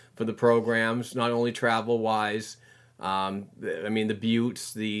the programs, not only travel wise. The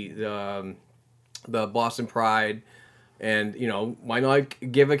Buttes, the Boston Pride, and why not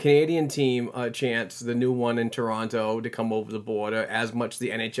give a Canadian team a chance, the new one in Toronto, to come over the border, as much the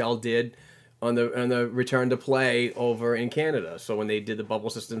NHL did on the return to play over in Canada. So when they did the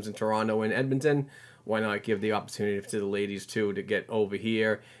bubble systems in Toronto and Edmonton, why not give the opportunity to the ladies too to get over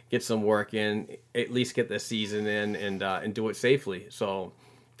here, get some work in, at least get the season in, and do it safely. So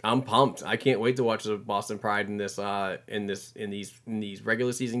I'm pumped. I can't wait to watch the Boston Pride in these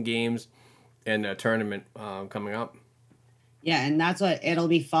regular season games and a tournament coming up. Yeah, and that's what it'll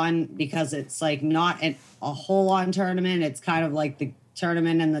be fun, because it's like not a whole on tournament. It's kind of like the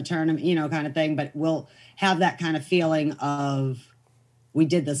tournament and the tournament, kind of thing. But we'll have that kind of feeling of we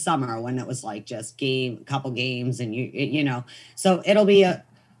did the summer when it was like just couple games, and So it'll be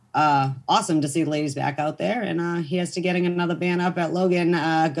awesome to see the ladies back out there, and here's to getting another band up at Logan.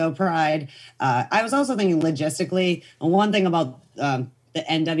 Go Pride. I was also thinking logistically, one thing about the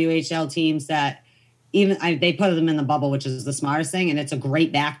NWHL teams that they put them in the bubble, which is the smartest thing, and it's a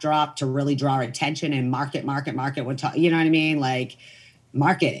great backdrop to really draw attention and market. You know what I mean? Like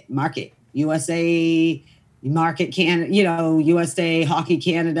market USA. Market Canada, USA Hockey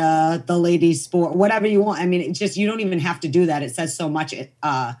Canada, the ladies sport, whatever you want. I mean, it's just, you don't even have to do that. It says so much.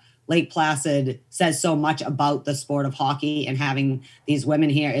 Lake Placid says so much about the sport of hockey, and having these women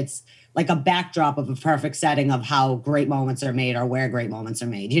here, it's like a backdrop of a perfect setting of how great moments are made, or where great moments are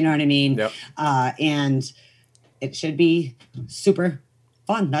made. You know what I mean? Yep. And it should be super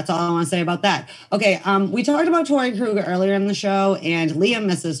fun. That's all I want to say about that. Okay, we talked about Torrey Krug earlier in the show, and Liam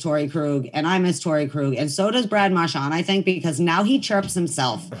misses Torrey Krug, and I miss Torrey Krug, and so does Brad Marchand, I think, because now he chirps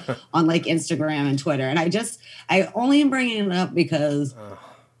himself on like Instagram and Twitter, and I only am bringing it up because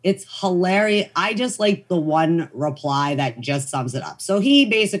it's hilarious. I just like the one reply that just sums it up. So he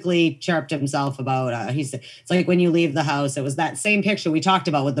basically chirped himself about, he said, it's like when you leave the house, it was that same picture we talked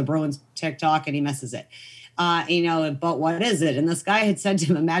about with the Bruins TikTok, and he misses it. But what is it? And this guy had said to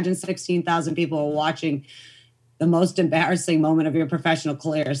him, imagine 16,000 people are watching the most embarrassing moment of your professional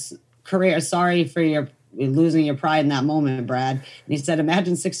career. Sorry for your losing your pride in that moment, Brad. And he said,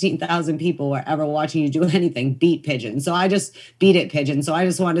 imagine 16,000 people were ever watching you do anything, beat Pigeon. So I just beat it, Pigeon. So I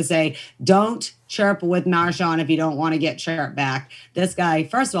just wanted to say, don't chirp with Marchand if you don't want to get chirped back. This guy,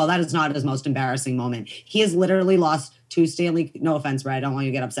 first of all, that is not his most embarrassing moment. He has literally lost 2 Stanley, no offense, Brad, I don't want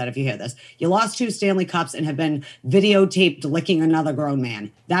you to get upset if you hear this. You lost 2 Stanley Cups and have been videotaped licking another grown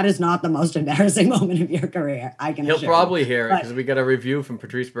man. That is not the most embarrassing moment of your career. I can assure you. He'll probably hear it, because we got a review from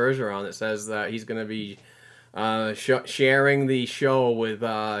Patrice Bergeron that says that he's going to be sharing the show with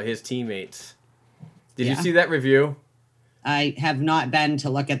his teammates. Did you see that review? I have not been to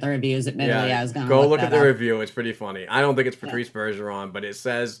look at the reviews. Admittedly, I was going to go look at the review. It's pretty funny. I don't think it's Patrice Bergeron, but it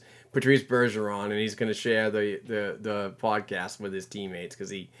says Patrice Bergeron, and he's going to share the podcast with his teammates, because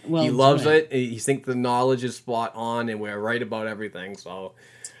he loves it. He thinks the knowledge is spot on, and we're right about everything. So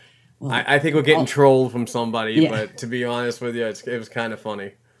I think we're getting trolled from somebody, but to be honest with you, it was kind of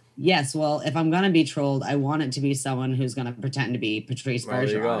funny. Yes, well, if I'm going to be trolled, I want it to be someone who's going to pretend to be Patrice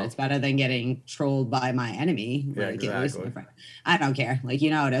Bergeron. It's better than getting trolled by my enemy. Yeah, exactly. I don't care. Like,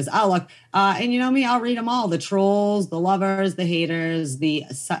 it is. I'll look. And you know me, I'll read them all. The trolls, the lovers, the haters, the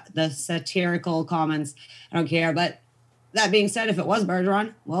satirical comments. I don't care. But that being said, if it was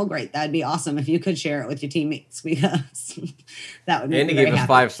Bergeron, well, great. That'd be awesome if you could share it with your teammates, because that would make me very happy. And he gave us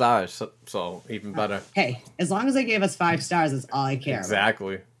 5 stars, so even better. Hey, as long as they gave us 5 stars, that's all I care about.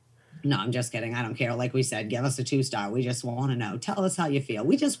 Exactly. No, I'm just kidding. I don't care. Like we said, give us a 2-star. We just want to know. Tell us how you feel.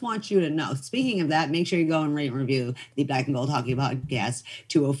 We just want you to know. Speaking of that, make sure you go and rate and review the Black and Gold Hockey Podcast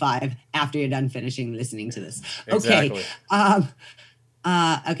 205 after you're done finishing listening to this. Okay. Exactly.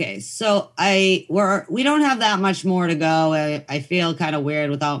 Okay. So we don't have that much more to go. I feel kind of weird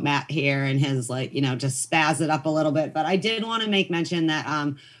without Matt here and his just spaz it up a little bit. But I did want to make mention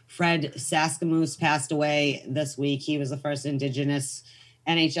that Fred Saskamoose passed away this week. He was the first Indigenous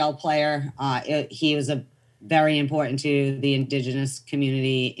NHL player. He was very important to the Indigenous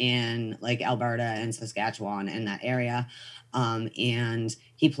community in Alberta and Saskatchewan in that area. And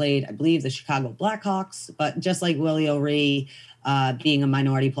he played, I believe, the Chicago Blackhawks, but just like Willie O'Ree, being a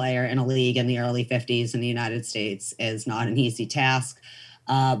minority player in a league in the early 50s in the United States is not an easy task.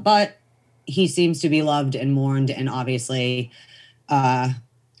 But he seems to be loved and mourned, and obviously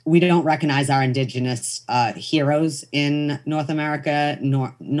we don't recognize our indigenous heroes in North America,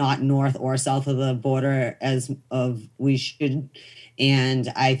 not north or south of the border as of we should.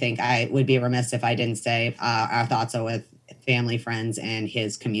 And I think I would be remiss if I didn't say our thoughts are with family, friends, and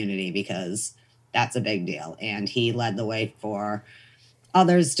his community, because that's a big deal. And he led the way for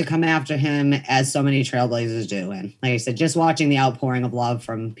others to come after him, as so many Trailblazers do. And like I said, just watching the outpouring of love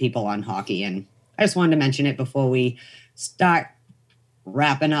from people on hockey. And I just wanted to mention it before we start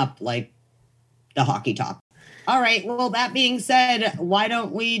wrapping up like the hockey talk. All right. Well, that being said, why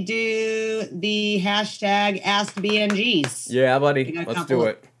don't we do the hashtag #AskBNGs? Yeah, buddy. Let's do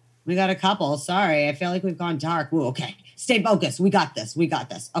it. We got a couple. Sorry. I feel like we've gone dark. Ooh, okay. Stay focused. We got this.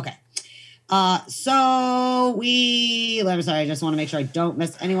 Okay. I'm sorry. I just want to make sure I don't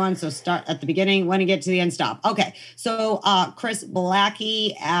miss anyone. So start at the beginning. When you get to the end, stop. Okay. So Chris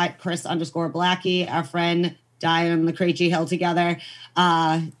Blackie at Chris_Blackie, our friend, dying on the Krejci Hill together,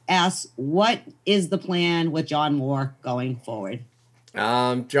 asks, what is the plan with John Moore going forward?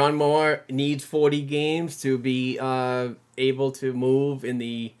 John Moore needs 40 games to be able to move in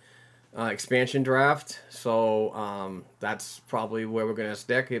the expansion draft. So that's probably where we're going to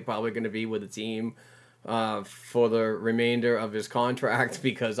stick. He's probably going to be with the team for the remainder of his contract,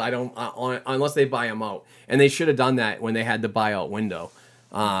 because unless they buy him out. And they should have done that when they had the buyout window.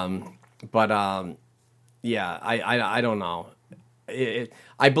 Yeah, I don't know.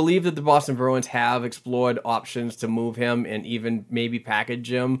 I believe that the Boston Bruins have explored options to move him and even maybe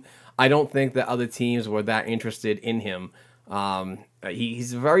package him. I don't think that other teams were that interested in him.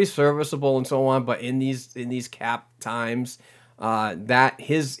 He's very serviceable and so on, but in these cap times, that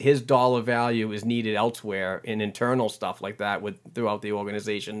his dollar value is needed elsewhere in internal stuff like that throughout the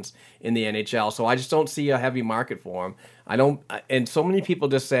organizations in the NHL. So I just don't see a heavy market for him. And so many people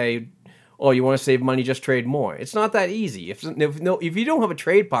just say, oh, you want to save money, just trade more. It's not that easy. If you don't have a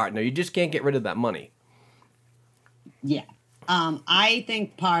trade partner, you just can't get rid of that money. Yeah. I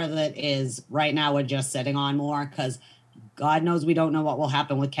think part of it is right now we're just sitting on more because God knows we don't know what will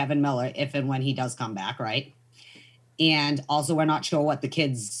happen with Kevin Miller if and when he does come back, right? And also we're not sure what the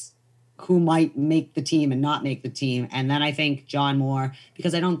kids who might make the team and not make the team. And then I think John Moore,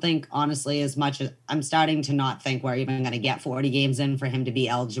 because I don't think, honestly, as much as I'm starting to not think we're even going to get 40 games in for him to be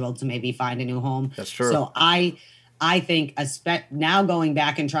eligible to maybe find a new home. That's true. So I think now going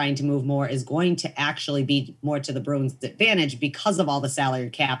back and trying to move Moore is going to actually be more to the Bruins' advantage because of all the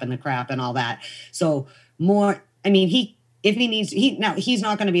salary cap and the crap and all that. So Moore, I mean, he's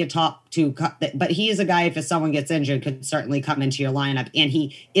not going to be a top two, but he is a guy, if someone gets injured, could certainly come into your lineup, and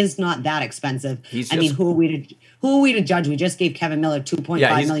he is not that expensive. Who are we to judge? We just gave Kevin Miller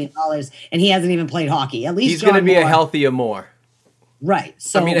 $2.5 million, and he hasn't even played hockey. At least he's going to be a healthier Moore. Right.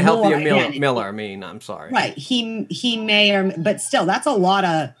 So a healthier Miller. I'm sorry. Right. He may, but still, that's a lot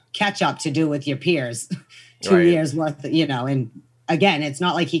of catch up to do with your peers. 2 years worth, and again, it's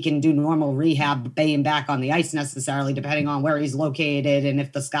not like he can do normal rehab, being back on the ice necessarily, depending on where he's located and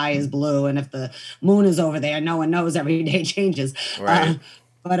if the sky is blue and if the moon is over there. No one knows. Every day changes. Right.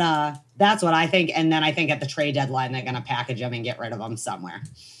 But that's what I think. And then I think at the trade deadline, they're going to package him and get rid of him somewhere,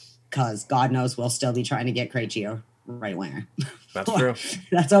 because God knows we'll still be trying to get Krejci a right winger. That's true.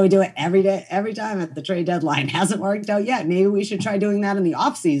 That's how we do it every day, every time at the trade deadline. Hasn't worked out yet. Maybe we should try doing that in the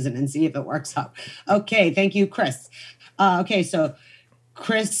off season and see if it works out. Okay. Thank you, Chris. Okay, so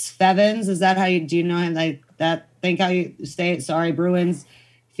Chris Fevins, is that how do you know him? Think how you say it? Sorry, Bruins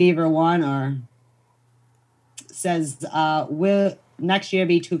Fever 1, or says, will next year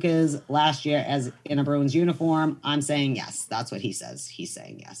be Tuukka's last year as in a Bruins uniform? I'm saying yes. That's what he says. He's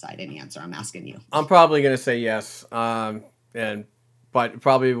saying yes. I didn't answer. I'm asking you. I'm probably going to say yes. But it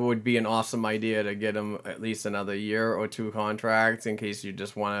probably would be an awesome idea to get him at least another year or two contract in case you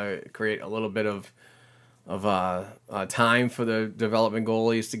just want to create a little bit of time for the development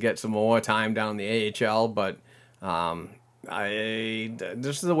goalies to get some more time down the AHL, but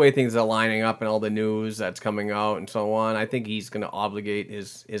this is the way things are lining up and all the news that's coming out and so on. I think he's going to obligate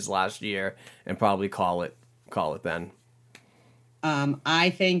his last year and probably call it then. I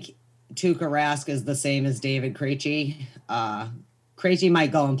think Tuukka Rask is the same as David Krejci. Krejci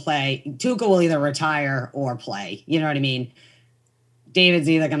might go and play. Tuukka will either retire or play. You know what I mean? David's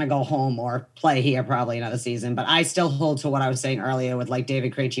either going to go home or play here probably another season. But I still hold to what I was saying earlier with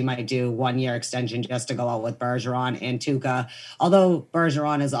David Krejci might do 1 year extension just to go out with Bergeron and Tuukka. Although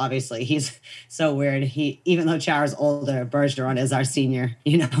Bergeron is obviously, he's so weird. Even though Chara's older, Bergeron is our senior,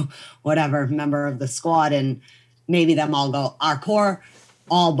 whatever member of the squad. And maybe them all go, our core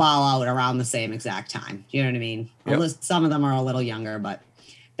all bow out around the same exact time. You know what I mean? Yep. Some of them are a little younger, but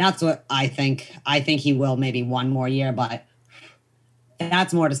that's what I think. I think he will maybe 1 more year, but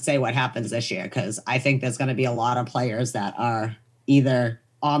that's more to say what happens this year, because I think there's going to be a lot of players that are either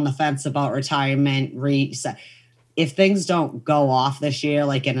on the fence about retirement, reset. If things don't go off this year,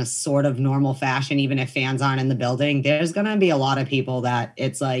 like in a sort of normal fashion, even if fans aren't in the building, there's going to be a lot of people that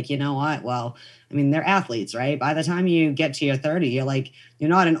it's like, you know what? Well, I mean, they're athletes, right? By the time you get to your 30, you're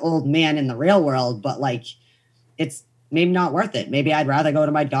not an old man in the real world, but like, it's maybe not worth it. Maybe I'd rather go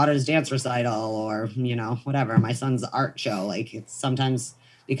to my daughter's dance recital or, whatever, my son's art show. Like, it's sometimes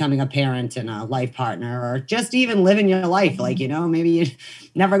becoming a parent and a life partner, or just even living your life. Like, maybe you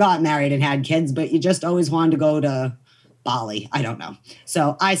never got married and had kids, but you just always wanted to go to Bali. I don't know.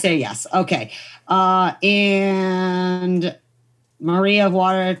 So I say yes. Okay. And Maria of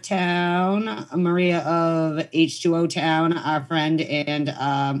Watertown, Maria of H2O Town, our friend and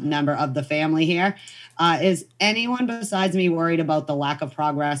member of the family here. Is anyone besides me worried about the lack of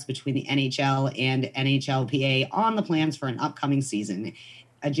progress between the NHL and NHLPA on the plans for an upcoming season?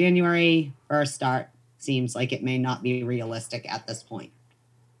 A January 1st start seems like it may not be realistic at this point.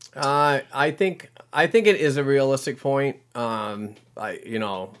 I think it is a realistic point. The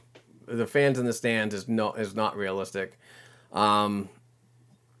fans in the stands is not realistic. But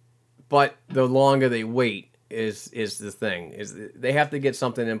the longer they wait is the thing. Is they have to get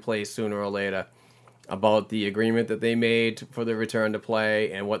something in place sooner or later about the agreement that they made for the return to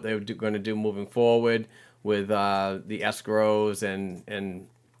play and what they're going to do moving forward with the escrows and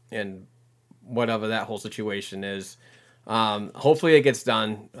whatever that whole situation is. Hopefully it gets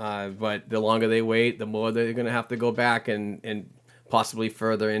done, but the longer they wait, the more they're going to have to go back and possibly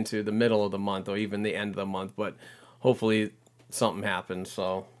further into the middle of the month or even the end of the month. But hopefully something happens.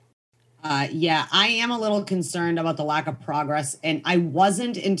 So. Yeah, I am a little concerned about the lack of progress. And I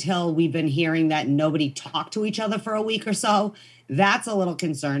wasn't until we've been hearing that nobody talked to each other for a week or so. That's a little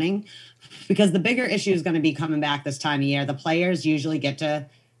concerning because the bigger issue is going to be coming back this time of year. The players usually get to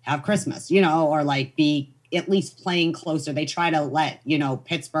have Christmas, or like be at least playing closer. They try to let,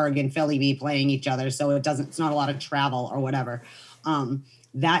 Pittsburgh and Philly be playing each other. So it's not a lot of travel or whatever.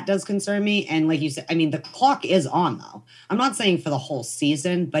 That does concern me. And like you said, I mean, the clock is on though. I'm not saying for the whole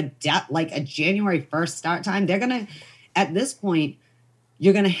season, but like a January 1st start time, they're going to, at this point,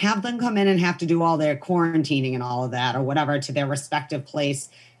 you're going to have them come in and have to do all their quarantining and all of that or whatever to their respective place.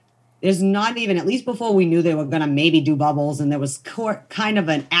 There's not even, at least before we knew they were going to maybe do bubbles and there was kind of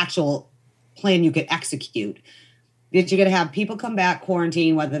an actual plan you could execute, that you're going to have people come back,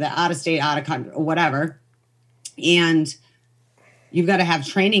 quarantine, whether they're out of state, out of country, or whatever. And you've got to have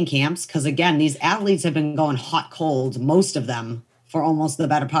training camps because, again, these athletes have been going hot, cold, most of them, for almost the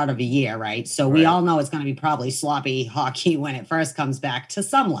better part of a year, right? So we all know it's going to be probably sloppy hockey when it first comes back to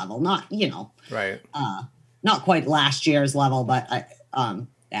some level, not, not quite last year's level, but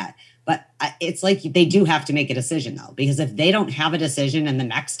that. But it's like they do have to make a decision, though, because if they don't have a decision in the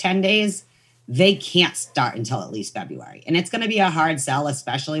next 10 days, they can't start until at least February. And it's going to be a hard sell,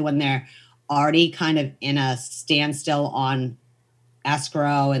 especially when they're already kind of in a standstill on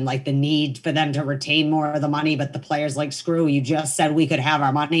escrow and like the need for them to retain more of the money. But the players like, screw, you just said we could have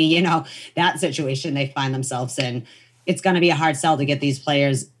our money, that situation they find themselves in. It's going to be a hard sell to get these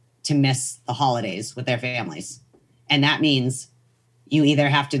players to miss the holidays with their families. And that means you either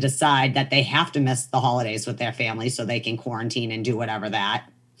have to decide that they have to miss the holidays with their families so they can quarantine and do whatever that,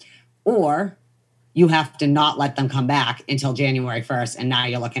 or you have to not let them come back until January 1st. And now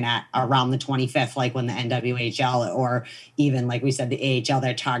you're looking at around the 25th, like when the NWHL or even like we said, the AHL,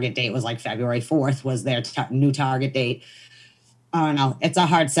 their target date was like February 4th was their new target date. I don't know. It's a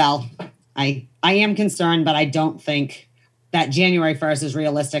hard sell. I am concerned, but I don't think that January 1st is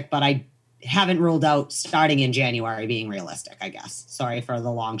realistic, but I haven't ruled out starting in January being realistic, I guess. Sorry for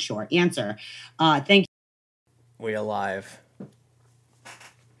the long, short answer. Thank you. We are live.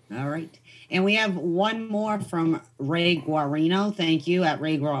 All right. And we have one more from Ray Guarino. Thank you at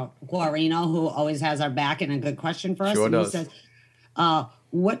Ray Guarino, who always has our back and a good question for us. Sure and does. He says,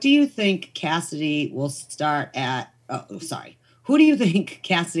 what do you think Cassidy will start at? Who do you think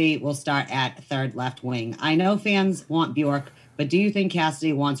Cassidy will start at third left wing? I know fans want Bjork, but do you think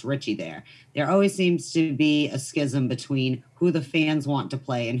Cassidy wants Richie there? There always seems to be a schism between who the fans want to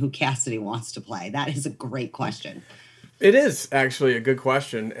play and who Cassidy wants to play. That is a great question. It is actually a good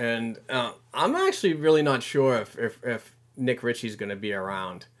question, and I'm actually really not sure if Nick Ritchie's going to be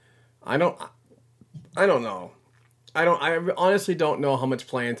around. I don't know. I honestly don't know how much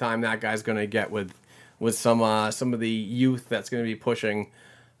playing time that guy's going to get with some of the youth that's going to be pushing.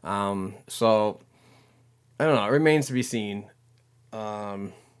 So I don't know. It remains to be seen.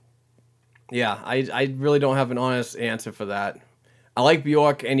 I really don't have an honest answer for that. I like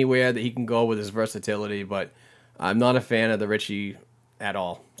Bjork anywhere that he can go with his versatility, but I'm not a fan of the Richie at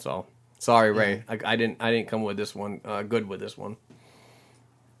all. So sorry, Ray. I didn't come with this one. Good with this one.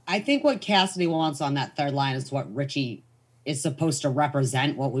 I think what Cassidy wants on that third line is what Richie is supposed to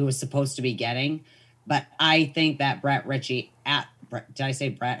represent, what we were supposed to be getting. But I think that did I say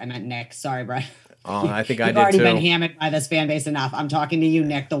Brett? I meant Nick. Sorry, Brett. Oh, I think I did You've already too. been hammered by this fan base enough. I'm talking to you,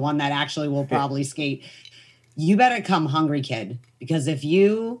 Nick, the one that actually will probably skate. You better come hungry, kid. Because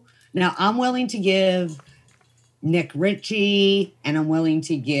now I'm willing to give Nick Ritchie, and I'm willing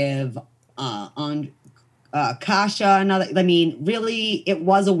to give Kasha another. I mean, really, it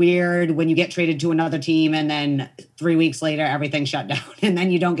was a weird when you get traded to another team and then 3 weeks later everything shut down, and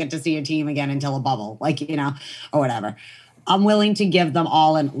then you don't get to see your team again until a bubble, or whatever. I'm willing to give them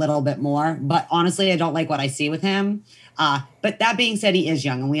all a little bit more, but honestly, I don't like what I see with him. But that being said, he is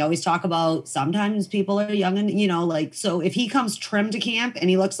young, and we always talk about sometimes people are young, and so if he comes trim to camp and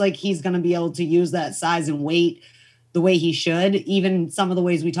he looks like he's going to be able to use that size and weight the way he should, even some of the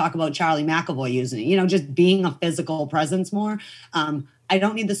ways we talk about Charlie McAvoy using it, just being a physical presence more. I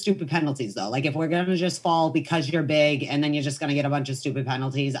don't need the stupid penalties though. Like if we're going to just fall because you're big and then you're just going to get a bunch of stupid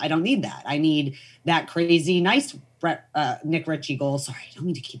penalties, I don't need that. I need that crazy, nice Nick Ritchie goal. Sorry, I don't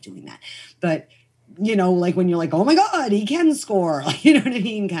mean to keep doing that. But, like when you're like, oh my God, he can score. You know what I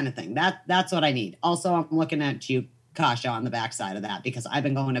mean? Kind of thing. That's what I need. Also, I'm looking at you, Kasha, on the backside of that, because I've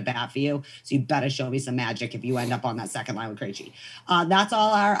been going to bat for you. So you better show me some magic if you end up on that second line with Krejci. That's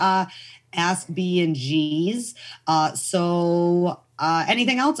all our Ask B and G's. So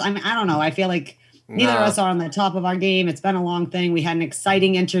anything else? I don't know. I feel like neither of us are on the top of our game. It's been a long thing. We had an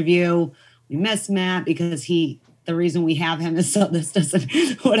exciting interview. We missed Matt because the reason we have him is so this doesn't,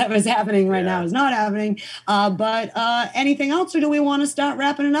 whatever's happening right now is not happening. But anything else, or do we want to start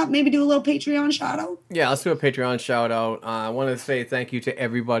wrapping it up? Maybe do a little Patreon shout out? Yeah, let's do a Patreon shout out. I want to say thank you to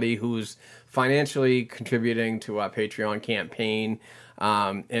everybody who's financially contributing to our Patreon campaign.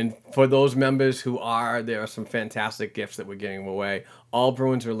 And for those members there are some fantastic gifts that we're giving away, all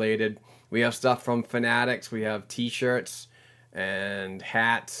Bruins related. We have stuff from Fanatics. We have t-shirts and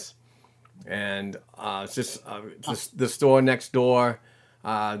hats. And it's just the store next door.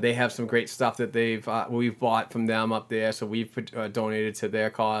 They have some great stuff that we've bought from them up there, so we've donated to their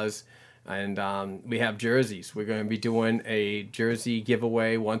cause. And we have jerseys. We're going to be doing a jersey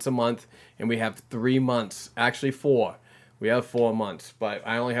giveaway once a month, and we have 3 months, actually 4. We have 4 months, but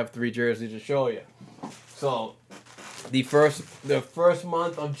I only have 3 jerseys to show you. So the first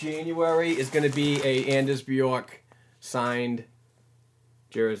month of January is going to be a Anders Bjork signed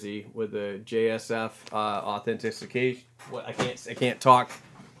jersey with the JSF authentication. What I can't talk.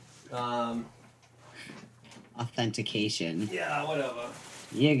 Authentication. Yeah, whatever.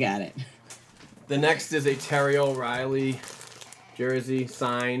 You got it. The next is a Terry O'Reilly jersey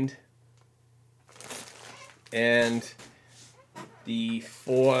signed, and the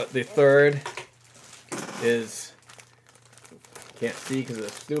third is, can't see because of the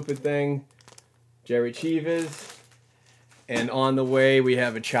stupid thing, Jerry Cheevers. And on the way, we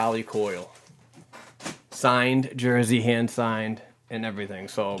have a Charlie Coyle. Signed jersey, hand-signed, and everything.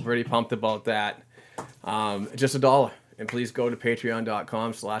 So pretty pumped about that. Just $1. And please go to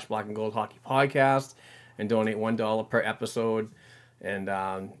patreon.com/blackandgoldhockeypodcast and donate $1 per episode. And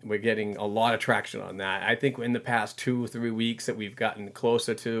we're getting a lot of traction on that. I think in the past 2 or 3 weeks that we've gotten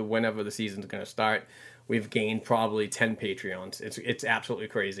closer to whenever the season's going to start, we've gained probably 10 Patreons. It's absolutely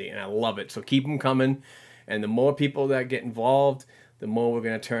crazy, and I love it. So keep them coming. And the more people that get involved, the more we're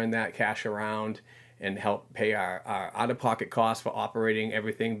going to turn that cash around and help pay our out-of-pocket costs for operating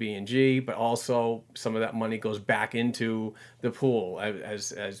everything B&G, but also some of that money goes back into the pool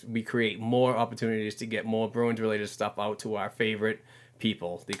as we create more opportunities to get more Bruins-related stuff out to our favorite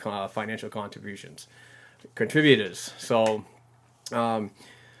people, the financial contributors. So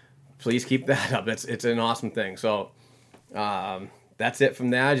please keep that up. It's an awesome thing. So that's it from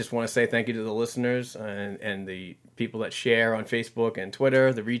there. I just want to say thank you to the listeners and the people that share on Facebook and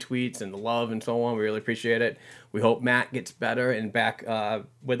Twitter, the retweets and the love and so on. We really appreciate it. We hope Matt gets better and back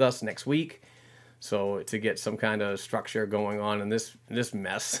with us next week, so to get some kind of structure going on in this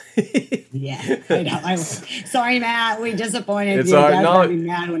mess. Yeah, I know. Sorry, Matt. We disappointed you. Dad's gonna be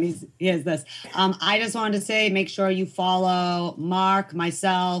mad when he hears this. I just wanted to say, make sure you follow Mark,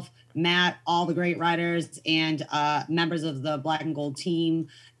 myself, Matt, all the great writers and members of the Black and Gold team.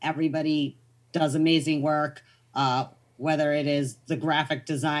 Everybody does amazing work, whether it is the graphic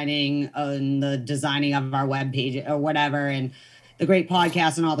designing and the designing of our webpage or whatever, and the great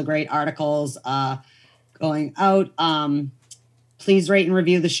podcast and all the great articles going out. Please rate and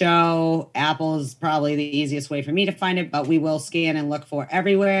review the show. Apple is probably the easiest way for me to find it, but we will scan and look for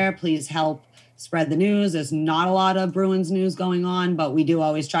everywhere. Please help spread the news. There's not a lot of Bruins news going on, but we do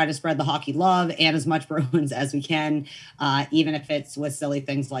always try to spread the hockey love and as much Bruins as we can, even if it's with silly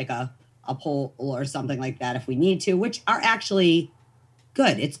things like a poll or something like that if we need to, which are actually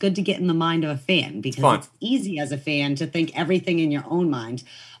good. It's good to get in the mind of a fan because it's easy as a fan to think everything in your own mind.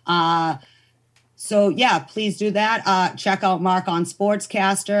 So yeah, please do that. Check out Mark on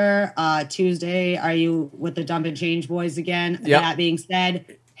Sportscaster. Tuesday, are you with the Dump and Change boys again? Yep. That being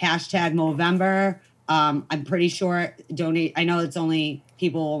said, hashtag Movember. I'm pretty sure donate. I know it's only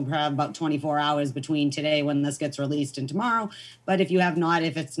people have about 24 hours between today when this gets released and tomorrow. But if you have not,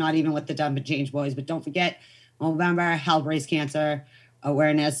 if it's not even with the Dump and Change boys, but don't forget Movember, help raise cancer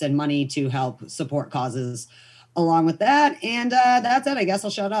awareness and money to help support causes along with that. And that's it. I guess I'll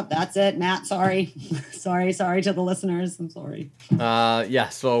shut up. That's it. Matt, sorry. sorry to the listeners. I'm sorry. Yeah,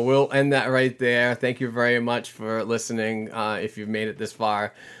 so we'll end that right there. Thank you very much for listening. If you've made it this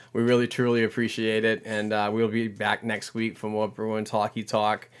far, we really, truly appreciate it. And we'll be back next week for more Bruins hockey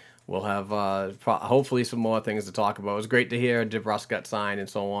talk. We'll have hopefully some more things to talk about. It was great to hear DeBrusk got signed and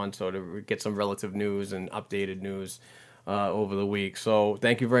so on, so to get some relative news and updated news over the week. So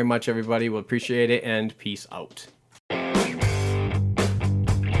thank you very much, everybody. We'll appreciate it, and peace out.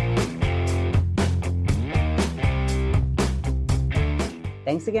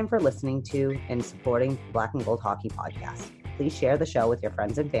 Thanks again for listening to and supporting the Black and Gold Hockey Podcast. Please share the show with your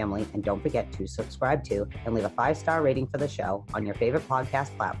friends and family, and don't forget to subscribe to and leave a 5-star rating for the show on your favorite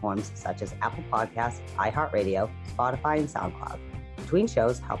podcast platforms such as Apple Podcasts, iHeartRadio, Spotify, and SoundCloud. Between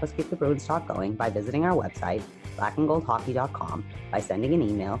shows, help us keep the Bruins talk going by visiting our website, blackandgoldhockey.com, by sending an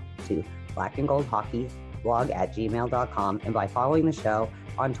email to blackandgoldhockeyblog@gmail.com, and by following the show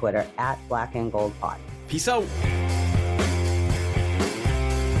on Twitter @blackandgoldpod. Peace out.